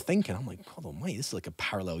celebrated all the thinking. I'm like, God almighty, this is like a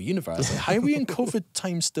parallel universe. Like, how are we in COVID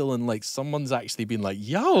time still, and like someone's actually been like,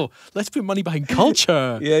 yo, let's put money behind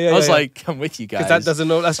culture. I was like, I'm with you guys. Because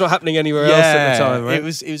that's not happening anywhere else at the time, right? It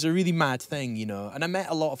was a really mad thing, you know. And I met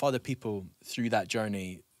a lot of other people through that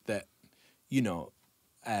journey that, you know,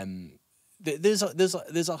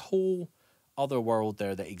 there's a whole other world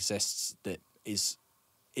there that exists that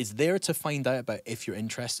is there to find out about if you're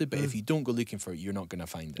interested, but if you don't go looking for it, you're not going to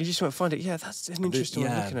find it. You just won't find it. Yeah, that's an interesting way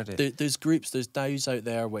of looking at it. There's groups, there's DAOs out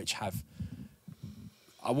there which have.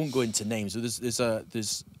 I won't go into names. But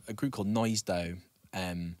there's a group called Noise DAO,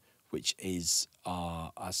 which is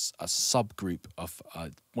a subgroup of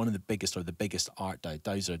one of the biggest art DAO.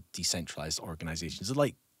 DAOs are decentralized organizations. They're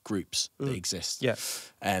like groups that exist. Yeah.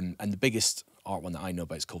 And the biggest art one that I know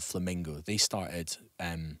about is called Flamingo. They started.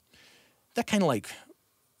 They're kind of like.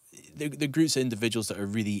 The groups of individuals that are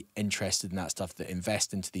really interested in that stuff, that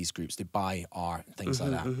invest into these groups. They buy art and things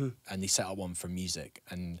like that, and they set up one for music.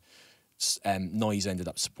 And Noise ended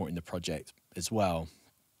up supporting the project as well.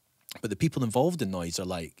 But the people involved in Noise are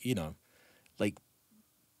like, like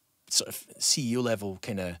sort of CEO level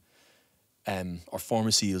kind of, or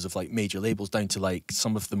former CEOs of like major labels, down to like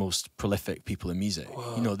some of the most prolific people in music.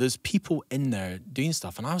 Whoa. There's people in there doing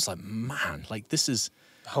stuff, and I was like, man, like this is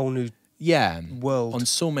a whole new. Yeah, world on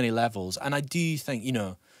so many levels. And I do think,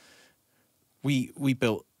 we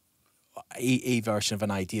built a version of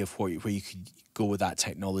an idea of where you could go with that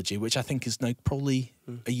technology, which I think is now probably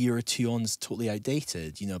a year or two on, is totally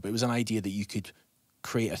outdated, but it was an idea that you could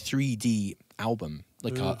create a 3D album,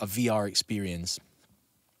 like a VR experience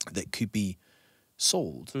that could be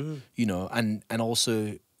sold, and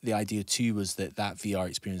also the idea too was that VR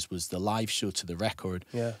experience was the live show to the record,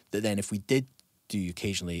 that then if we did do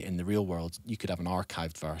occasionally in the real world, you could have an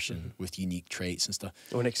archived version with unique traits and stuff,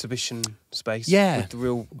 or an exhibition space with the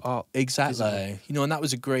real art. Exactly. And that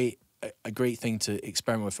was a great thing to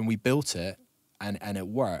experiment with, and we built it and it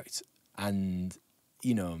worked. And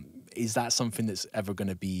is that something that's ever going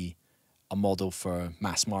to be a model for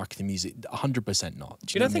mass marketing music? 100% not.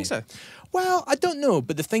 You don't think so? Well, I don't know,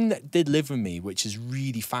 but the thing that did live with me, which is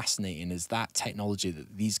really fascinating, is that technology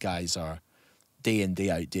that these guys are day in, day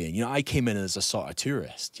out doing. I came in as a sort of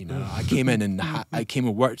tourist, I came in and I came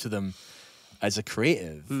and worked with them as a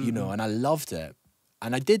creative, and I loved it.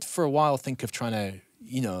 And I did for a while think of trying to,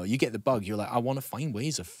 you get the bug, you're like, I kind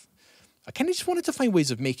of just wanted to find ways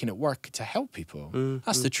of making it work to help people.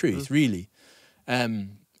 That's the truth, really.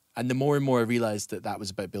 And the more and more I realized that was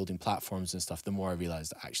about building platforms and stuff, the more I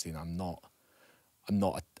realized that actually I'm not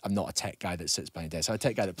a tech guy that sits behind a desk. I'm a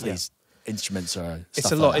tech guy that plays instruments or stuff.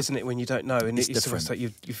 It's a lot, isn't it, when you don't know, and it's different. Like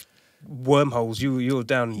you've wormholes. You're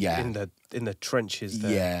down in the trenches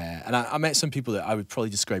there. Yeah, and I met some people that I would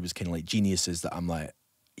probably describe as kind of like geniuses. That I'm like,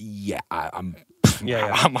 I'm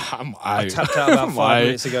I tapped out about 5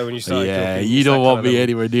 minutes ago when you started. Yeah, you don't want me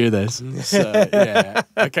anywhere near this. So yeah,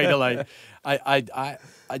 I kind of like I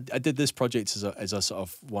did this project as a sort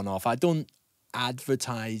of one-off. I don't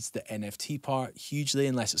advertise the NFT part hugely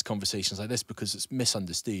unless it's conversations like this, because it's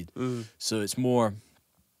misunderstood. So it's more,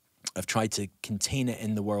 I've tried to contain it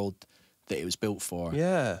in the world that it was built for.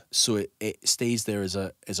 Yeah. So it stays there as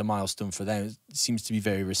a milestone for them. It seems to be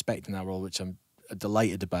very respecting that world, which I'm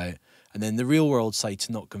delighted about. And then the real world side,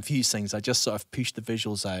 to not confuse things, I just sort of pushed the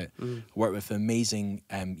visuals out. Worked with an amazing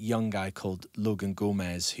young guy called Logan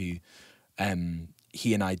Gomez, who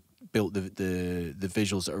he and I built the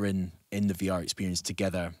visuals that are in the VR experience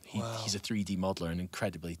together. He's a 3D modeler and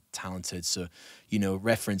incredibly talented. So,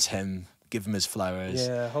 reference him, give him his flowers,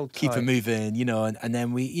 keep him moving, and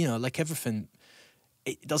then we, like everything,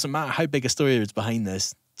 it doesn't matter how big a story there is behind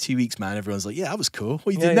this. 2 weeks, man, everyone's like, yeah, that was cool.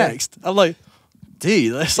 What do you do next? I'm like,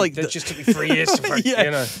 dude, that's like... It just took me 3 years to break,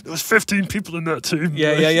 There was 15 people in that team.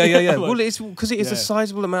 Yeah. Well, it's because it is a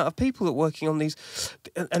sizable amount of people that are working on these.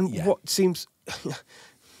 And what seems,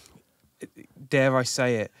 dare I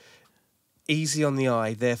say it, easy on the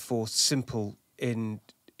eye, therefore simple in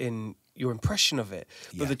your impression of it.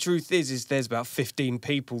 But the truth is there's about 15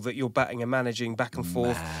 people that you're batting and managing back and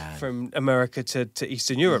forth from America to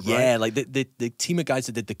Eastern Europe, right? Yeah, like the team of guys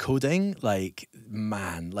that did the coding, they're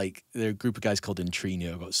a group of guys called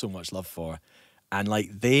Intrino, I've got so much love for. And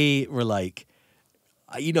they were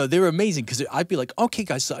they were amazing, because I'd be like, okay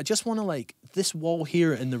guys, so I just want to this wall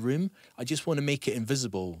here in the room, I just want to make it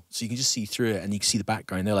invisible so you can just see through it and you can see the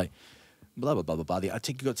background. They're like, blah, blah, blah, blah, blah. You got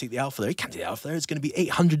to take the alpha there. You can't do the alpha there. It's going to be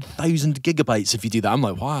 800,000 gigabytes if you do that. I'm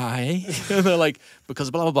like, why? And they're like,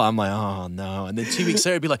 because blah, blah, blah. I'm like, oh, no. And then 2 weeks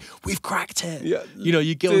later, it'd be like, we've cracked it. Yeah.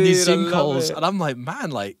 You get on these Zoom calls. And I'm like,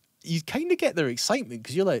 man, you kind of get their excitement,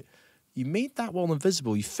 because you're like, you made that wall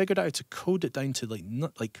invisible. You figured out how to code it down to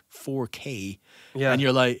not 4K. Yeah. And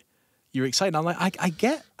you're like, you're excited. I'm like, I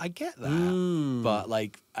get that. But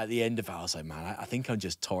at the end of it, I was like, man, I think I'm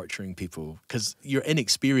just torturing people, because you're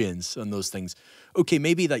inexperienced on those things. Okay,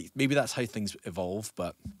 maybe that's how things evolve,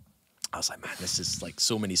 but I was like, man, this is like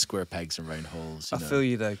so many square pegs and round holes. You I know? feel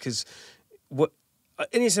you though, because and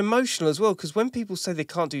it's emotional as well. Because when people say they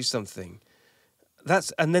can't do something,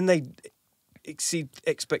 and then they exceed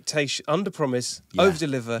expectation, under promise, over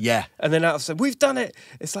deliver, and then out of say we've done it.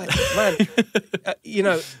 It's like, man, you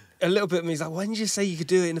know. A little bit of me is like, why didn't you say you could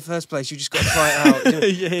do it in the first place? You just got to try it out.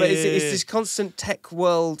 You know? But it's this constant tech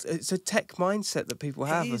world. It's a tech mindset that people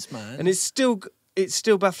have, It is, man. and it's still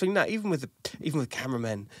baffling now. Even with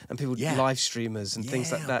cameramen and people, live streamers and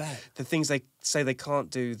things like that. The things they say they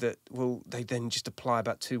can't do, they then just apply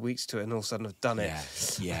about 2 weeks to it, and all of a sudden have done it.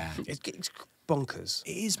 Yeah. It's bonkers.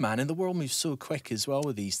 It is, man, and the world moves so quick as well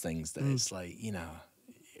with these things that it's like, you know,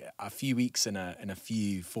 a few weeks in a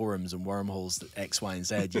few forums and wormholes that X, Y, and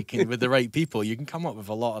Z, you can with the right people, you can come up with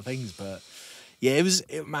a lot of things. But yeah,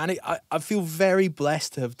 I feel very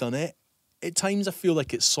blessed to have done it. At times, I feel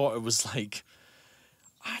like it sort of was like,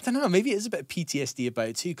 I don't know, maybe it is a bit of PTSD about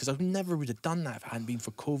it too, because I never would have done that if it hadn't been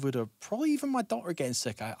for COVID or probably even my daughter getting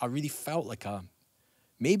sick. I really felt like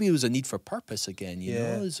maybe it was a need for purpose again. You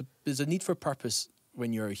know, there's a need for purpose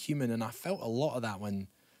when you're a human, and I felt a lot of that when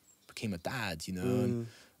I became a dad. You know.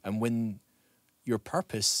 And when your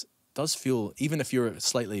purpose does feel, even if you're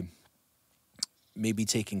slightly maybe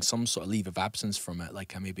taking some sort of leave of absence from it,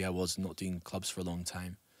 like maybe I was not doing clubs for a long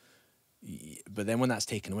time, but then when that's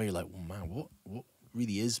taken away, you're like, well, man, what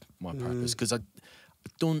really is my purpose? Because I've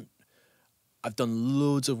done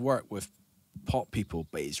loads of work with pop people,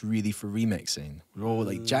 but it's really for remixing. We're all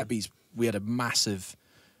like Jackbeats. We had a massive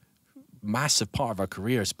part of our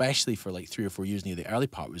career, especially for like 3 or 4 years near the early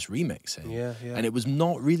part, was remixing. Yeah. And it was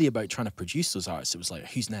not really about trying to produce those artists. It was like,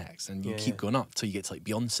 who's next? And you keep going up till you get to like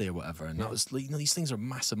Beyonce or whatever. And that was like, you know, these things are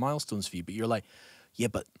massive milestones for you, but you're like, yeah,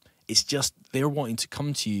 but it's just they're wanting to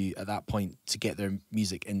come to you at that point to get their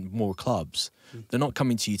music in more clubs. They're not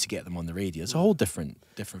coming to you to get them on the radio. It's a whole different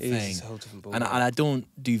thing. It's a whole different ball. And I don't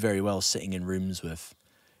do very well sitting in rooms with,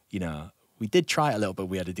 you know, we did try it a little bit.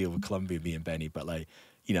 We had a deal with Columbia, me and Benny, but like,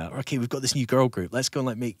 you know, okay, we've got this new girl group. Let's go and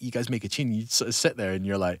like make a tune. You sort of sit there and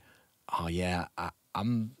you're like, oh yeah,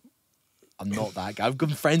 I'm not that guy. I've been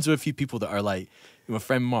friends with a few people that are like, my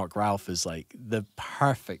friend Mark Ralph is like the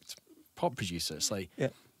perfect pop producer. It's like,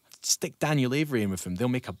 stick Daniel Avery in with him, they'll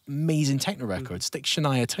make an amazing techno record. Stick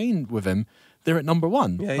Shania Twain with him, they're at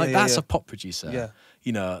 #1. That's a pop producer. Yeah.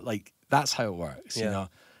 You know, like that's how it works. You know,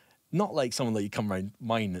 not like someone that you come around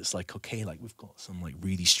mine that's like, okay, like we've got some like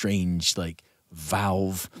really strange like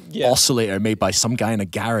valve oscillator made by some guy in a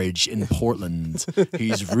garage in Portland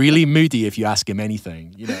who's really moody if you ask him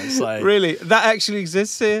anything. You know, it's like, really, that actually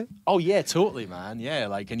exists here? Oh yeah, totally, man. Yeah,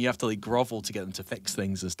 like, and you have to like grovel to get them to fix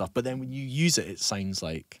things and stuff. But then when you use it, it sounds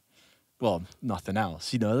like, well, nothing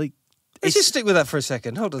else. You know, like. Let's just stick with that for a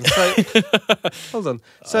second. Hold on. So, hold on.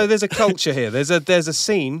 So there's a culture here. There's a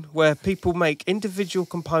scene where people make individual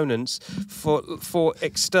components for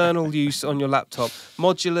external use on your laptop,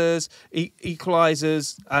 modulars,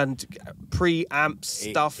 equalizers, and preamp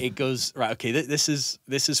stuff. It goes right. Okay, this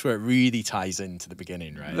is where it really ties into the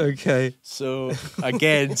beginning, right? Okay. So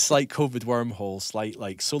again, slight COVID wormhole, slight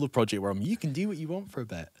like solo project worm. You can do what you want for a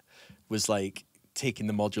bit. Was like. Taking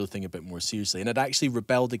the modular thing a bit more seriously, and I'd actually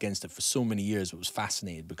rebelled against it for so many years, but was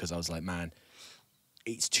fascinated because I was like, man,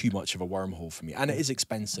 it's too much of a wormhole for me, and it is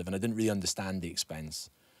expensive, and I didn't really understand the expense.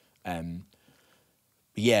 But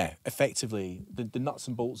yeah, effectively, the nuts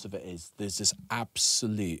and bolts of it is there's this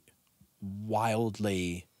absolute,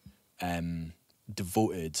 wildly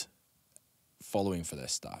devoted following for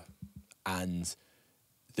this stuff, and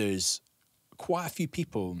there's quite a few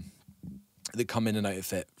people that come in and out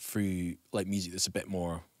of it through like music that's a bit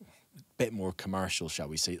more commercial, shall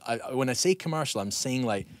we say. When I say commercial, I'm saying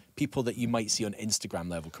like people that you might see on Instagram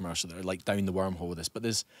level commercial that are like down the wormhole with this. But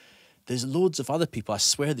there's loads of other people, I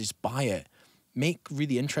swear, they just buy it, make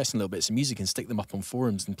really interesting little bits of music and stick them up on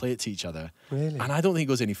forums and play it to each other. Really? And I don't think it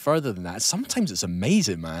goes any further than that. Sometimes it's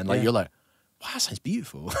amazing, man. Like you're like, wow, that sounds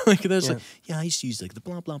beautiful. Like there's like, I used to use like the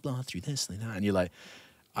blah, blah, blah through this, like that. And you're like,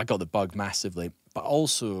 I got the bug massively. But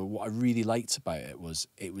also what I really liked about it was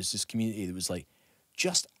this community that was like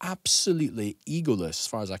just absolutely egoless as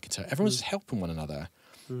far as I could tell. Everyone's just helping one another.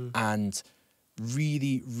 And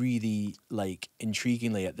really, really like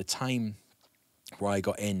intriguingly at the time where I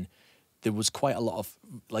got in, there was quite a lot of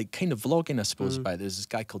like kind of vlogging, I suppose, about it. There's this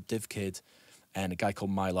guy called DivKid and a guy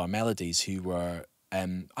called Mylar Melodies who were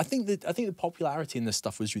I think the popularity in this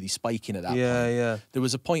stuff was really spiking at that point. Yeah. There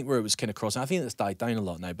was a point where it was kind of crossing. I think it's died down a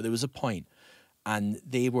lot now, but there was a point, and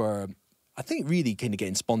they were, I think, really kind of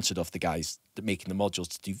getting sponsored off the guys that making the modules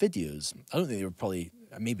to do videos. I don't think they were probably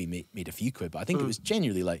maybe made a few quid, but I think it was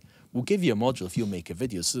genuinely like, we'll give you a module if you'll make a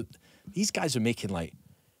video. So these guys were making like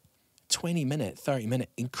 20-minute, 30-minute,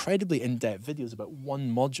 incredibly in-depth videos about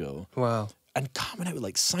one module. Wow. And coming out with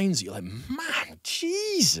like sounds that you're like, man,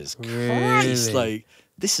 Jesus Christ, Really? like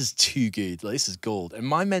this is too good, like this is gold. And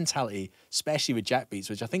my mentality, especially with Jackbeats,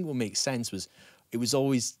 which I think will make sense, was it was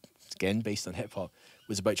always, again, based on hip hop,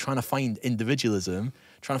 was about trying to find individualism,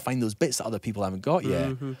 trying to find those bits that other people haven't got yet.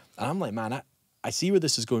 And I'm like, man, I see where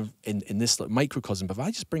this is going in this like microcosm, but if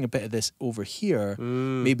I just bring a bit of this over here,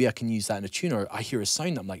 maybe I can use that in a tune, or I hear a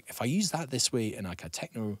sound, I'm like, if I use that this way in like a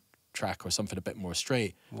techno track or something a bit more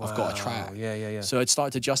straight, I've got a track. Yeah. So I'd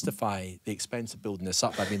start to justify the expense of building this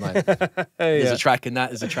up by being like, there's a track in that,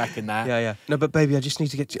 there's a track in that. Yeah. No, but baby, I just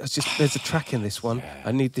need to get. There's a track in this one. Yeah.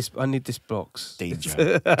 I need this blocks.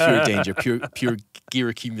 Danger, pure danger, pure gear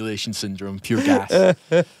accumulation syndrome, pure gas.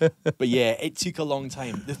 But yeah, it took a long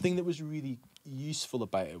time. The thing that was really useful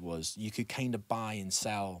about it was you could kind of buy and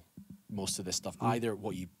sell most of this stuff, either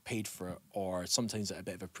what you paid for it or sometimes at a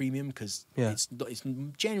bit of a premium, because it's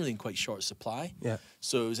generally in quite short supply. Yeah.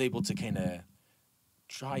 So I was able to kind of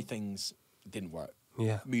try things, didn't work.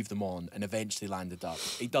 Yeah. Move them on and eventually landed up.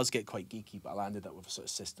 It does get quite geeky, but I landed up with a sort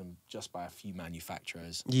of system just by a few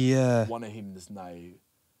manufacturers. Yeah. One of whom is now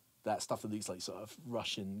that stuff that looks like sort of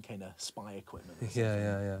Russian kind of spy equipment.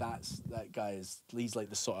 Yeah. That guy is, he's like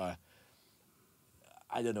the sort of,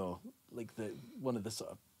 I don't know, like one of the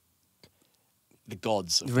sort of the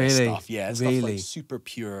gods of this stuff. Yeah, stuff like super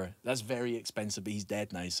pure. That's very expensive, but he's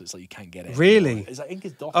dead now, so it's like you can't get it. Really? It's like, I think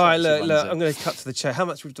his daughter. All right, look. runs I'm going to cut to the chase. How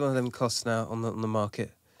much would one of them cost now on the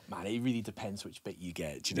market? Man, it really depends which bit you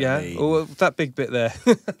get. Do you know what I mean? Or that big bit there.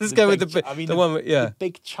 Let's go with the bit. I mean, the one. the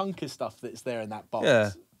big chunk of stuff that's there in that box.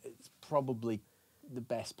 Yeah. It's probably the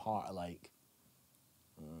best part of like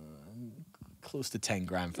close to 10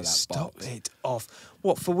 grand for that Stop box. it off.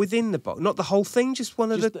 What, for within the box? Not the whole thing, just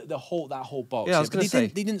one of Just the... that whole box. Yeah, I was going to say.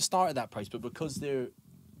 They didn't start at that price, but because they're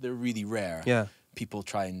really rare, people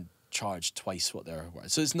try and charge twice what they're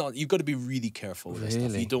worth. So it's not, you've got to be really careful with this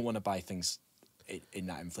stuff. You don't want to buy things in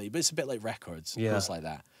that inflation, but it's a bit like records. It goes like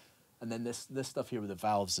that. And then this stuff here with the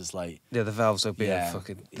valves is like... Yeah, the valves will be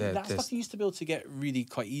fucking... That stuff you used to be able to get really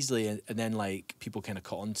quite easily, and then like people kind of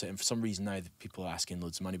caught on to it, and for some reason now people are asking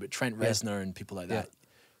loads of money, but Trent Reznor and people like that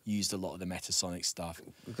used a lot of the Metasonic stuff.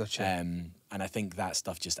 Gotcha. And I think that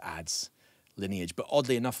stuff just adds lineage. But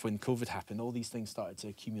oddly enough, when COVID happened, all these things started to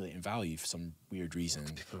accumulate in value for some weird reason.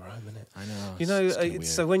 People are home, innit? I know. You know,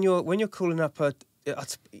 so when you're calling up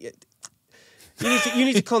you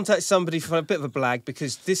need to contact somebody for a bit of a blag,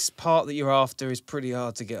 because this part that you're after is pretty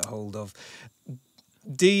hard to get a hold of.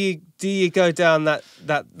 Do you go down that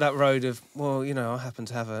road of, well, you know, I happen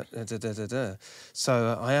to have a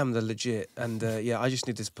so I am the legit, and I just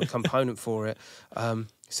need this component for it.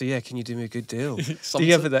 So yeah, can you do me a good deal? Do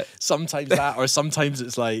you ever that? Sometimes that, or sometimes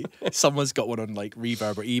it's like someone's got one on like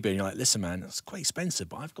Reverb or eBay, and you're like, listen, man, it's quite expensive,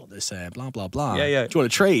 but I've got this blah blah blah. Yeah. Do you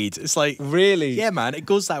want to trade? It's like, really? Yeah, man, it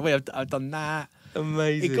goes that way. I've done that.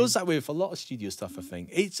 Amazing. It goes that way with a lot of studio stuff. I think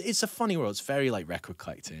it's a funny world. It's very like record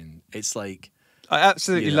collecting. It's like, I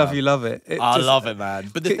absolutely love it. I love it, man.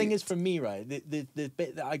 But the thing is, for me, right, the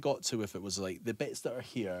bit that I got to with it was like the bits that are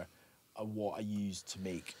here are what I use to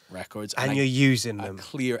make records, and you're using them. I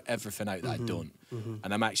clear everything out that I don't,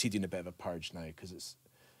 and I'm actually doing a bit of a purge now, because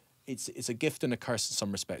it's a gift and a curse in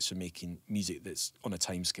some respects for making music that's on a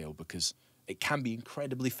time scale, because it can be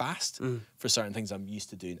incredibly fast for certain things I'm used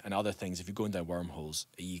to doing, and other things, if you're going down wormholes,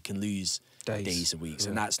 you can lose days and weeks,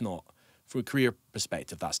 and that's not, from a career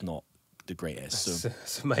perspective, that's not the greatest. So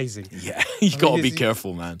it's amazing. Yeah, you got to be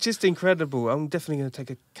careful, man. Just incredible. I'm definitely going to take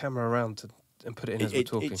a camera around and put it in as we're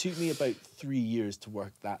talking. It took me about 3 years to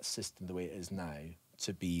work that system the way it is now,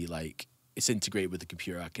 to be like, it's integrated with the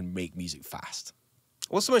computer. I can make music fast.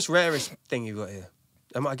 What's the most rarest thing you've got here?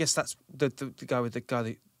 I guess that's the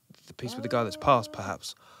piece with the guy that's passed,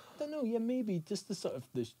 perhaps. I don't know. Yeah, maybe just the sort of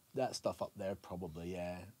that stuff up there, probably.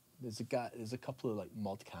 Yeah, there's a couple of like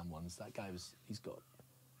Modcam ones. That guy he's got.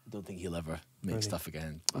 I don't think he'll ever make stuff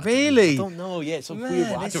again. Really? I don't know. Yeah, it's a weird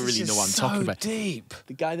one. I don't really know what I'm talking about. Deep.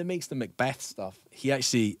 The guy that makes the Macbeth stuff, he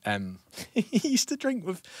actually he used to drink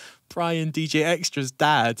with Brian DJ Extra's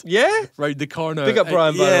dad. Yeah? Round the corner. Big up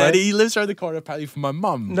Brian, by the way. Yeah, and he lives around the corner apparently from my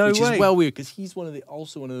mum. No which way. is well weird, because he's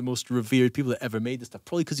also one of the most revered people that ever made this stuff.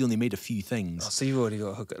 Probably because he only made a few things. Oh, so you've already got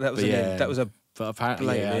a hook. That was But that was a. But apparently,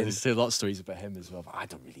 blatant in. there's a lot of stories about him as well. But I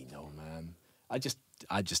don't really know, man.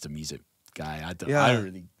 I'm just a music guy. I don't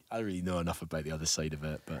really know enough about the other side of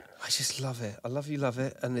it. But I just love it. I love you, love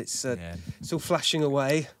it, and it's all flashing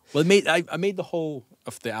away. Well, I made the whole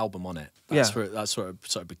of the album on it. That's where that sort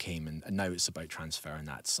of became, and now it's about transferring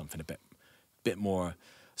that to something a bit more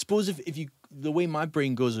suppose if you, the way my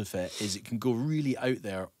brain goes with it is it can go really out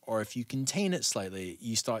there, or if you contain it slightly,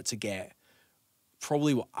 you start to get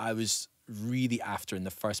probably what I was really after in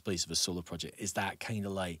the first place of a solo project, is that kind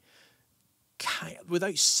of like,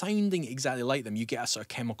 without sounding exactly like them, you get a sort of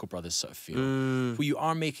Chemical Brothers sort of feel, where you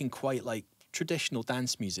are making quite like traditional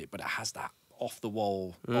dance music, but it has that off the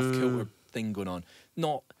wall, off kilter thing going on.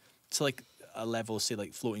 Not to like a level, say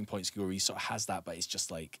like Floating Points go, where he sort of has that, but it's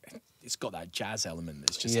just like, it's got that jazz element.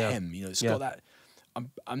 It's just him, you know. It's got that.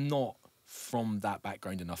 I'm not from that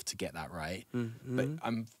background enough to get that right, but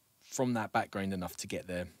I'm from that background enough to get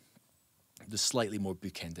the slightly more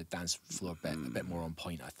bookended dance floor bit a bit more on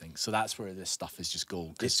point, I think. So that's where this stuff is just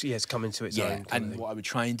gold. It's coming to its own. And what I would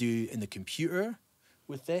try and do in the computer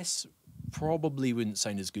with this probably wouldn't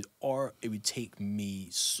sound as good, or it would take me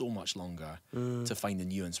so much longer to find the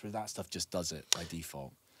nuance, where that stuff just does it by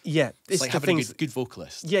default. Yeah, it's like having a good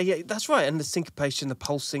vocalist. Yeah, that's right. And the syncopation, the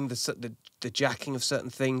pulsing, the jacking of certain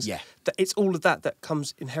things. Yeah, it's all of that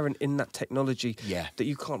comes inherent in that technology. Yeah, that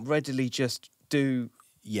you can't readily just do.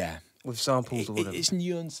 Yeah. With samples or whatever. It's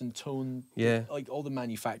nuance and tone. Yeah. Like all the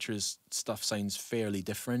manufacturers' stuff sounds fairly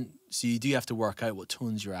different. So you do have to work out what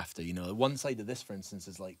tones you're after. You know, one side of this, for instance,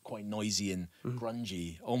 is like quite noisy and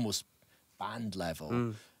grungy, almost band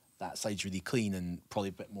level. That side's really clean and probably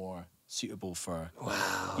a bit more suitable for,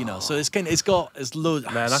 you know. So it's kind of, it's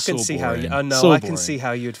loads. Man, I can see boring. how. I know. So I can boring. see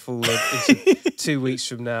how you'd fall into 2 weeks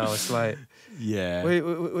from now. It's like. Yeah.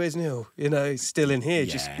 Where's Neil? You know, he's still in here,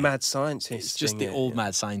 just mad scientist. It's just the old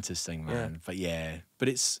mad scientist thing, man. But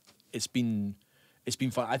it's been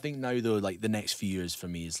fun. I think now though, like the next few years for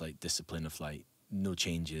me is like discipline of like no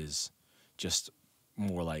changes, just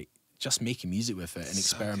more like just making music with it and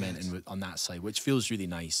experimenting on that side, which feels really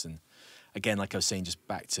nice. And again, like I was saying, just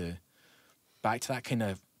back to that kind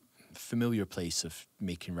of familiar place of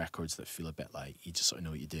making records that feel a bit like you just sort of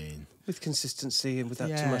know what you're doing with consistency and without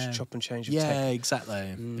too much chop and change of tech.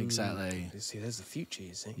 Exactly. You see, there's the future,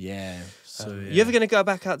 you see. So you ever going to go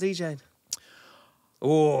back out DJing?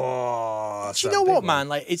 Oh, do you know what, man?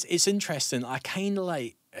 Like it's interesting. I kind of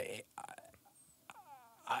like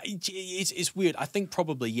it's weird. I think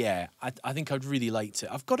probably I think I'd really like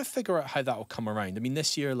to. I've got to figure out how that will come around. I mean,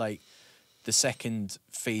 this year, like the second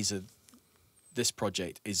phase of this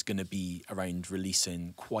project is going to be around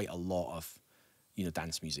releasing quite a lot of, you know,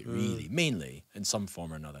 dance music, really, mainly in some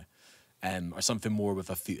form or another, or something more with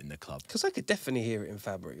a foot in the club. Because I could definitely hear it in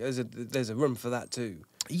Fabric. There's a room for that too.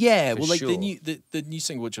 Yeah, well, like sure. the new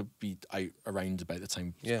single, which will be out around about the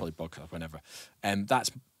time it's probably broadcast, whenever. That's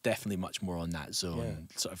definitely much more on that zone,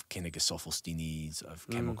 sort of kind of Gesoffelstein-y, sort of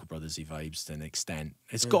Chemical Brothers-y vibes to an extent.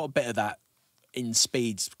 It's got a bit of that in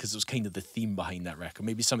spades because it was kind of the theme behind that record.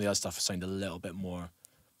 Maybe some of the other stuff sounded a little bit more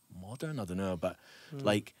modern, I don't know, but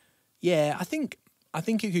like, I think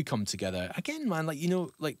it could come together again, man. Like, you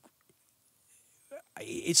know, like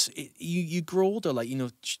you grow older. Like, you know,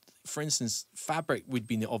 for instance, Fabric would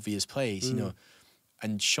be the obvious place, you know,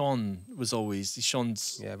 and Sean's rest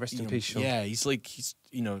in peace, Sean. Yeah, he's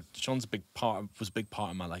you know, Sean's was a big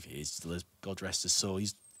part of my life. He is still is, God rest his soul.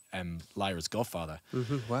 He's Lyra's godfather.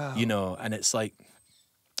 Wow. You know, and it's like,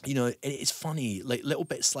 you know, it's funny, like little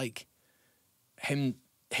bits like him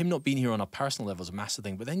not being here on a personal level is a massive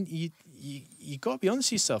thing, but then you got to be honest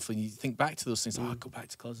with yourself when you think back to those things. I go back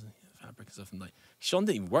to clubs and Fabric and stuff, and like Sean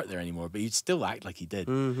didn't even work there anymore, but he'd still act like he did.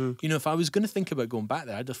 You know, if I was going to think about going back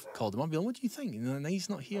there, I'd have called him up and be like, what do you think? You know, now he's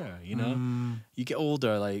not here, you know. You get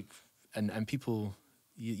older, like, and people,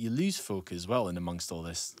 you lose folk as well in amongst all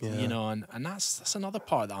this, you know, and that's another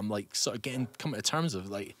part that I'm like sort of coming to terms of,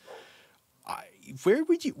 like, where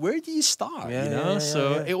do you start, you know?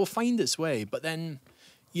 So it will find its way, but then,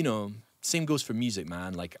 you know, same goes for music,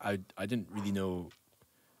 man. Like I didn't really know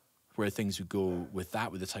where things would go with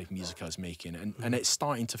the type of music I was making, and it's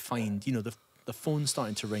starting to find, you know, the phone's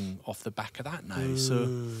starting to ring off the back of that now.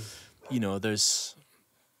 So, you know, there's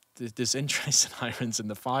interesting irons in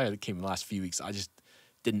the fire that came in the last few weeks I just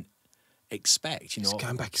didn't expect, you know. Just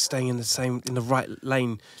going back, staying in the right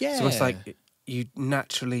lane. Yeah. So it's like you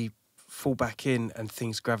naturally fall back in and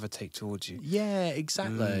things gravitate towards you. Yeah,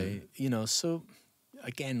 exactly. You know, so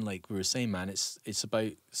again, like we were saying, man, it's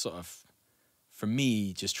about sort of, for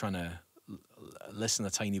me, just trying to listen a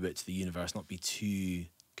tiny bit to the universe, not be too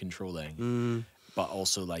controlling, but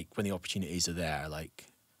also like when the opportunities are there, like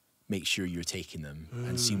make sure you're taking them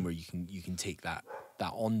and seeing where you can take that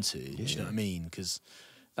onto. Do you know what I mean? Because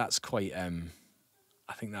that's quite.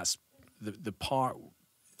 I think that's the part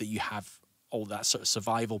that you have. All that sort of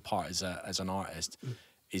survival part as an artist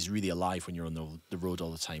is really alive when you're on the road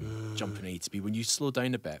all the time, jumping A to B. When you slow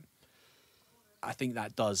down a bit, I think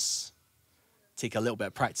that does take a little bit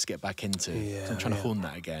of practice to get back into. Yeah, So I'm trying to hone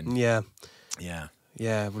that again. Yeah. Yeah.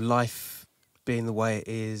 Yeah. Well, life being the way it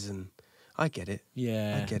is, and I get it.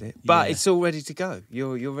 Yeah. I get it. But yeah. it's all ready to go.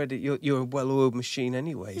 You're ready. You're a well-oiled machine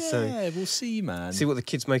anyway. Yeah, So we'll see, man. see what the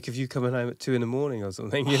kids make of you coming home at 2 in the morning or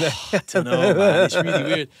something. You know. I don't know, man. It's really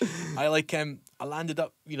weird. I I landed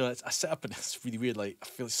up, you know, I set up, and it's really weird. Like, I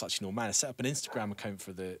feel such an old man. I set up an Instagram account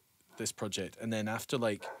for this project, and then after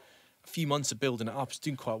like a few months of building it up, it's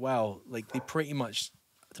doing quite well. Like, they pretty much,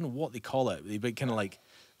 I don't know what they call it. They kind of like,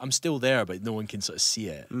 I'm still there, but no one can sort of see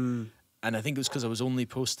it. And I think it was because I was only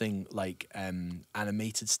posting like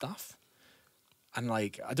animated stuff. And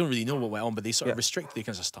like, I don't really know what went on, but they sort of restricted it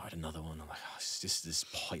because I started another one. I'm like, oh, it's just this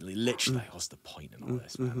point. Like, literally, like, what's the point in all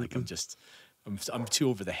this, man? Like, I'm too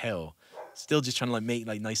over the hill. Still just trying to like make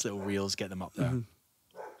like nice little reels, get them up there.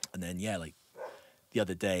 And then, yeah, like the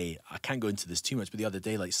other day, I can't go into this too much, but the other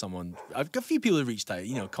day, like I've got a few people who reached out,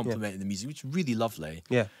 you know, complimenting the music, which is really lovely.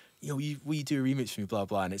 Yeah. You know, will you do a remix for me, blah,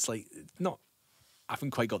 blah. And it's like, I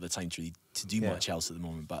haven't quite got the time to do much else at the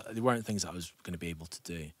moment, but there weren't things that I was going to be able to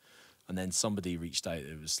do. And then somebody reached out.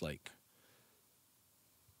 It was like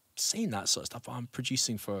saying that sort of stuff. I'm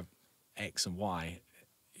producing for X and Y.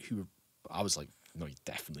 I was like, no, you're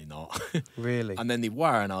definitely not. Really? And then they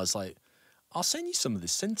were, and I was like, I'll send you some of the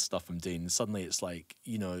synth stuff I'm doing. And suddenly it's like,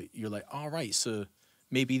 you know, you're like, all right, so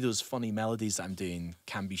maybe those funny melodies that I'm doing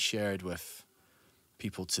can be shared with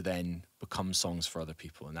people to then become songs for other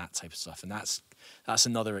people and that type of stuff. And that's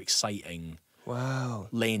another exciting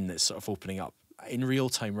lane that's sort of opening up in real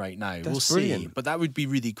time right now. We'll see. But that would be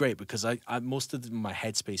really great because I most of my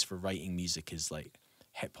headspace for writing music is like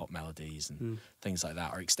hip hop melodies and things like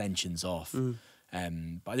that, or extensions off.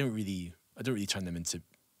 But I don't really turn them into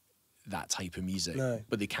that type of music. No.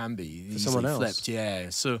 But they can be for someone else. Flipped, yeah.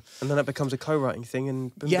 So and then it becomes a co-writing thing,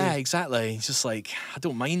 and yeah, exactly. It's just like I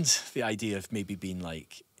don't mind the idea of maybe being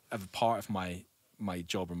like a part of my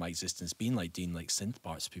job or my existence being like doing like synth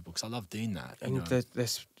parts for people because I love doing that. And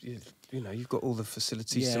there's you know, you've got all the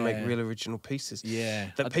facilities to make real original pieces.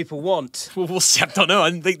 That people want. Well, we'll see. I don't know. I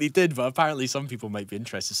didn't think they did, but apparently some people might be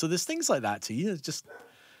interested. So there's things like that too. You know, just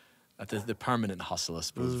the permanent hustle, I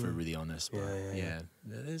suppose, if we're really honest. But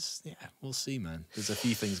we'll see, man. There's a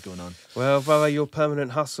few things going on. Well, brother, your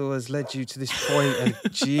permanent hustle has led you to this point, and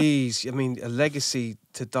geez, I mean, a legacy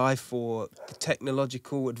to die for, the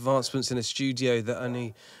technological advancements in a studio that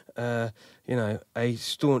only, you know, a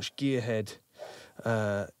staunch gearhead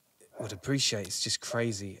would appreciate. It's just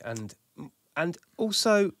crazy, and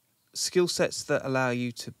also skill sets that allow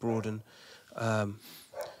you to broaden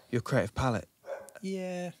your creative palette.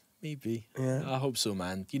 Yeah. Maybe. Yeah. I hope so,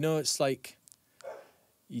 man. You know, it's like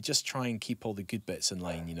you just try and keep all the good bits in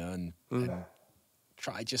line, you know, and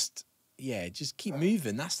try just keep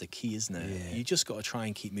moving. That's the key, isn't it? Yeah. You just got to try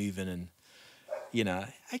and keep moving, and you know,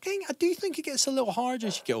 I do think it gets a little harder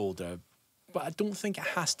as you get older, but I don't think it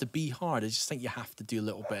has to be hard. I just think you have to do a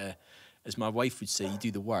little bit of, as my wife would say, you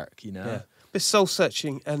do the work, you know. Yeah. Bit soul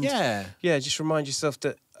searching, and just remind yourself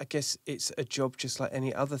that I guess it's a job just like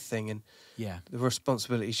any other thing, and the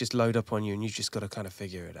responsibilities just load up on you, and you just got to kind of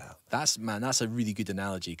figure it out. That's a really good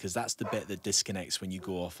analogy, because that's the bit that disconnects when you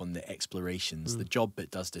go off on the explorations. The job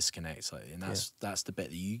bit does disconnect, like, and that's the bit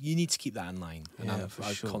that you need to keep that in line. And I'm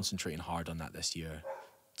concentrating hard on that this year.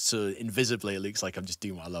 So invisibly, it looks like I'm just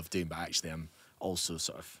doing what I love doing, but actually, I'm also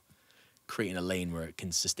sort of creating a lane where it can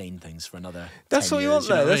sustain things for another. That's 10 what years, you want,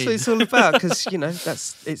 though. That's what it's all about, because you know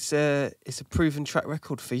it's a proven track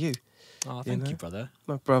record for you. Oh, thank you, brother.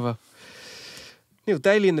 My brother. Niall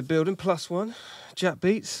Dailly in the building, +1.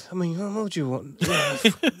 Jackbeats. I mean, what do you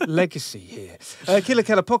want? Legacy here. KILLA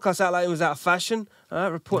KELA podcast outlet was out of fashion.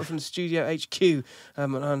 Reporting from the studio HQ,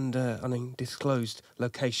 an undisclosed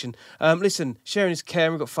location. Listen, sharing is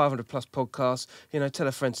caring. We've got 500+ podcasts. You know, tell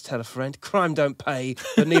a friend to tell a friend. Crime don't pay,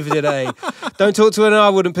 but neither did they. Don't talk to an I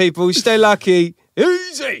wouldn't, people. You stay lucky.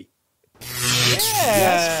 Easy.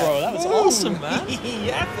 Yes, bro. That was awesome, man.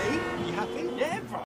 Yeah, baby.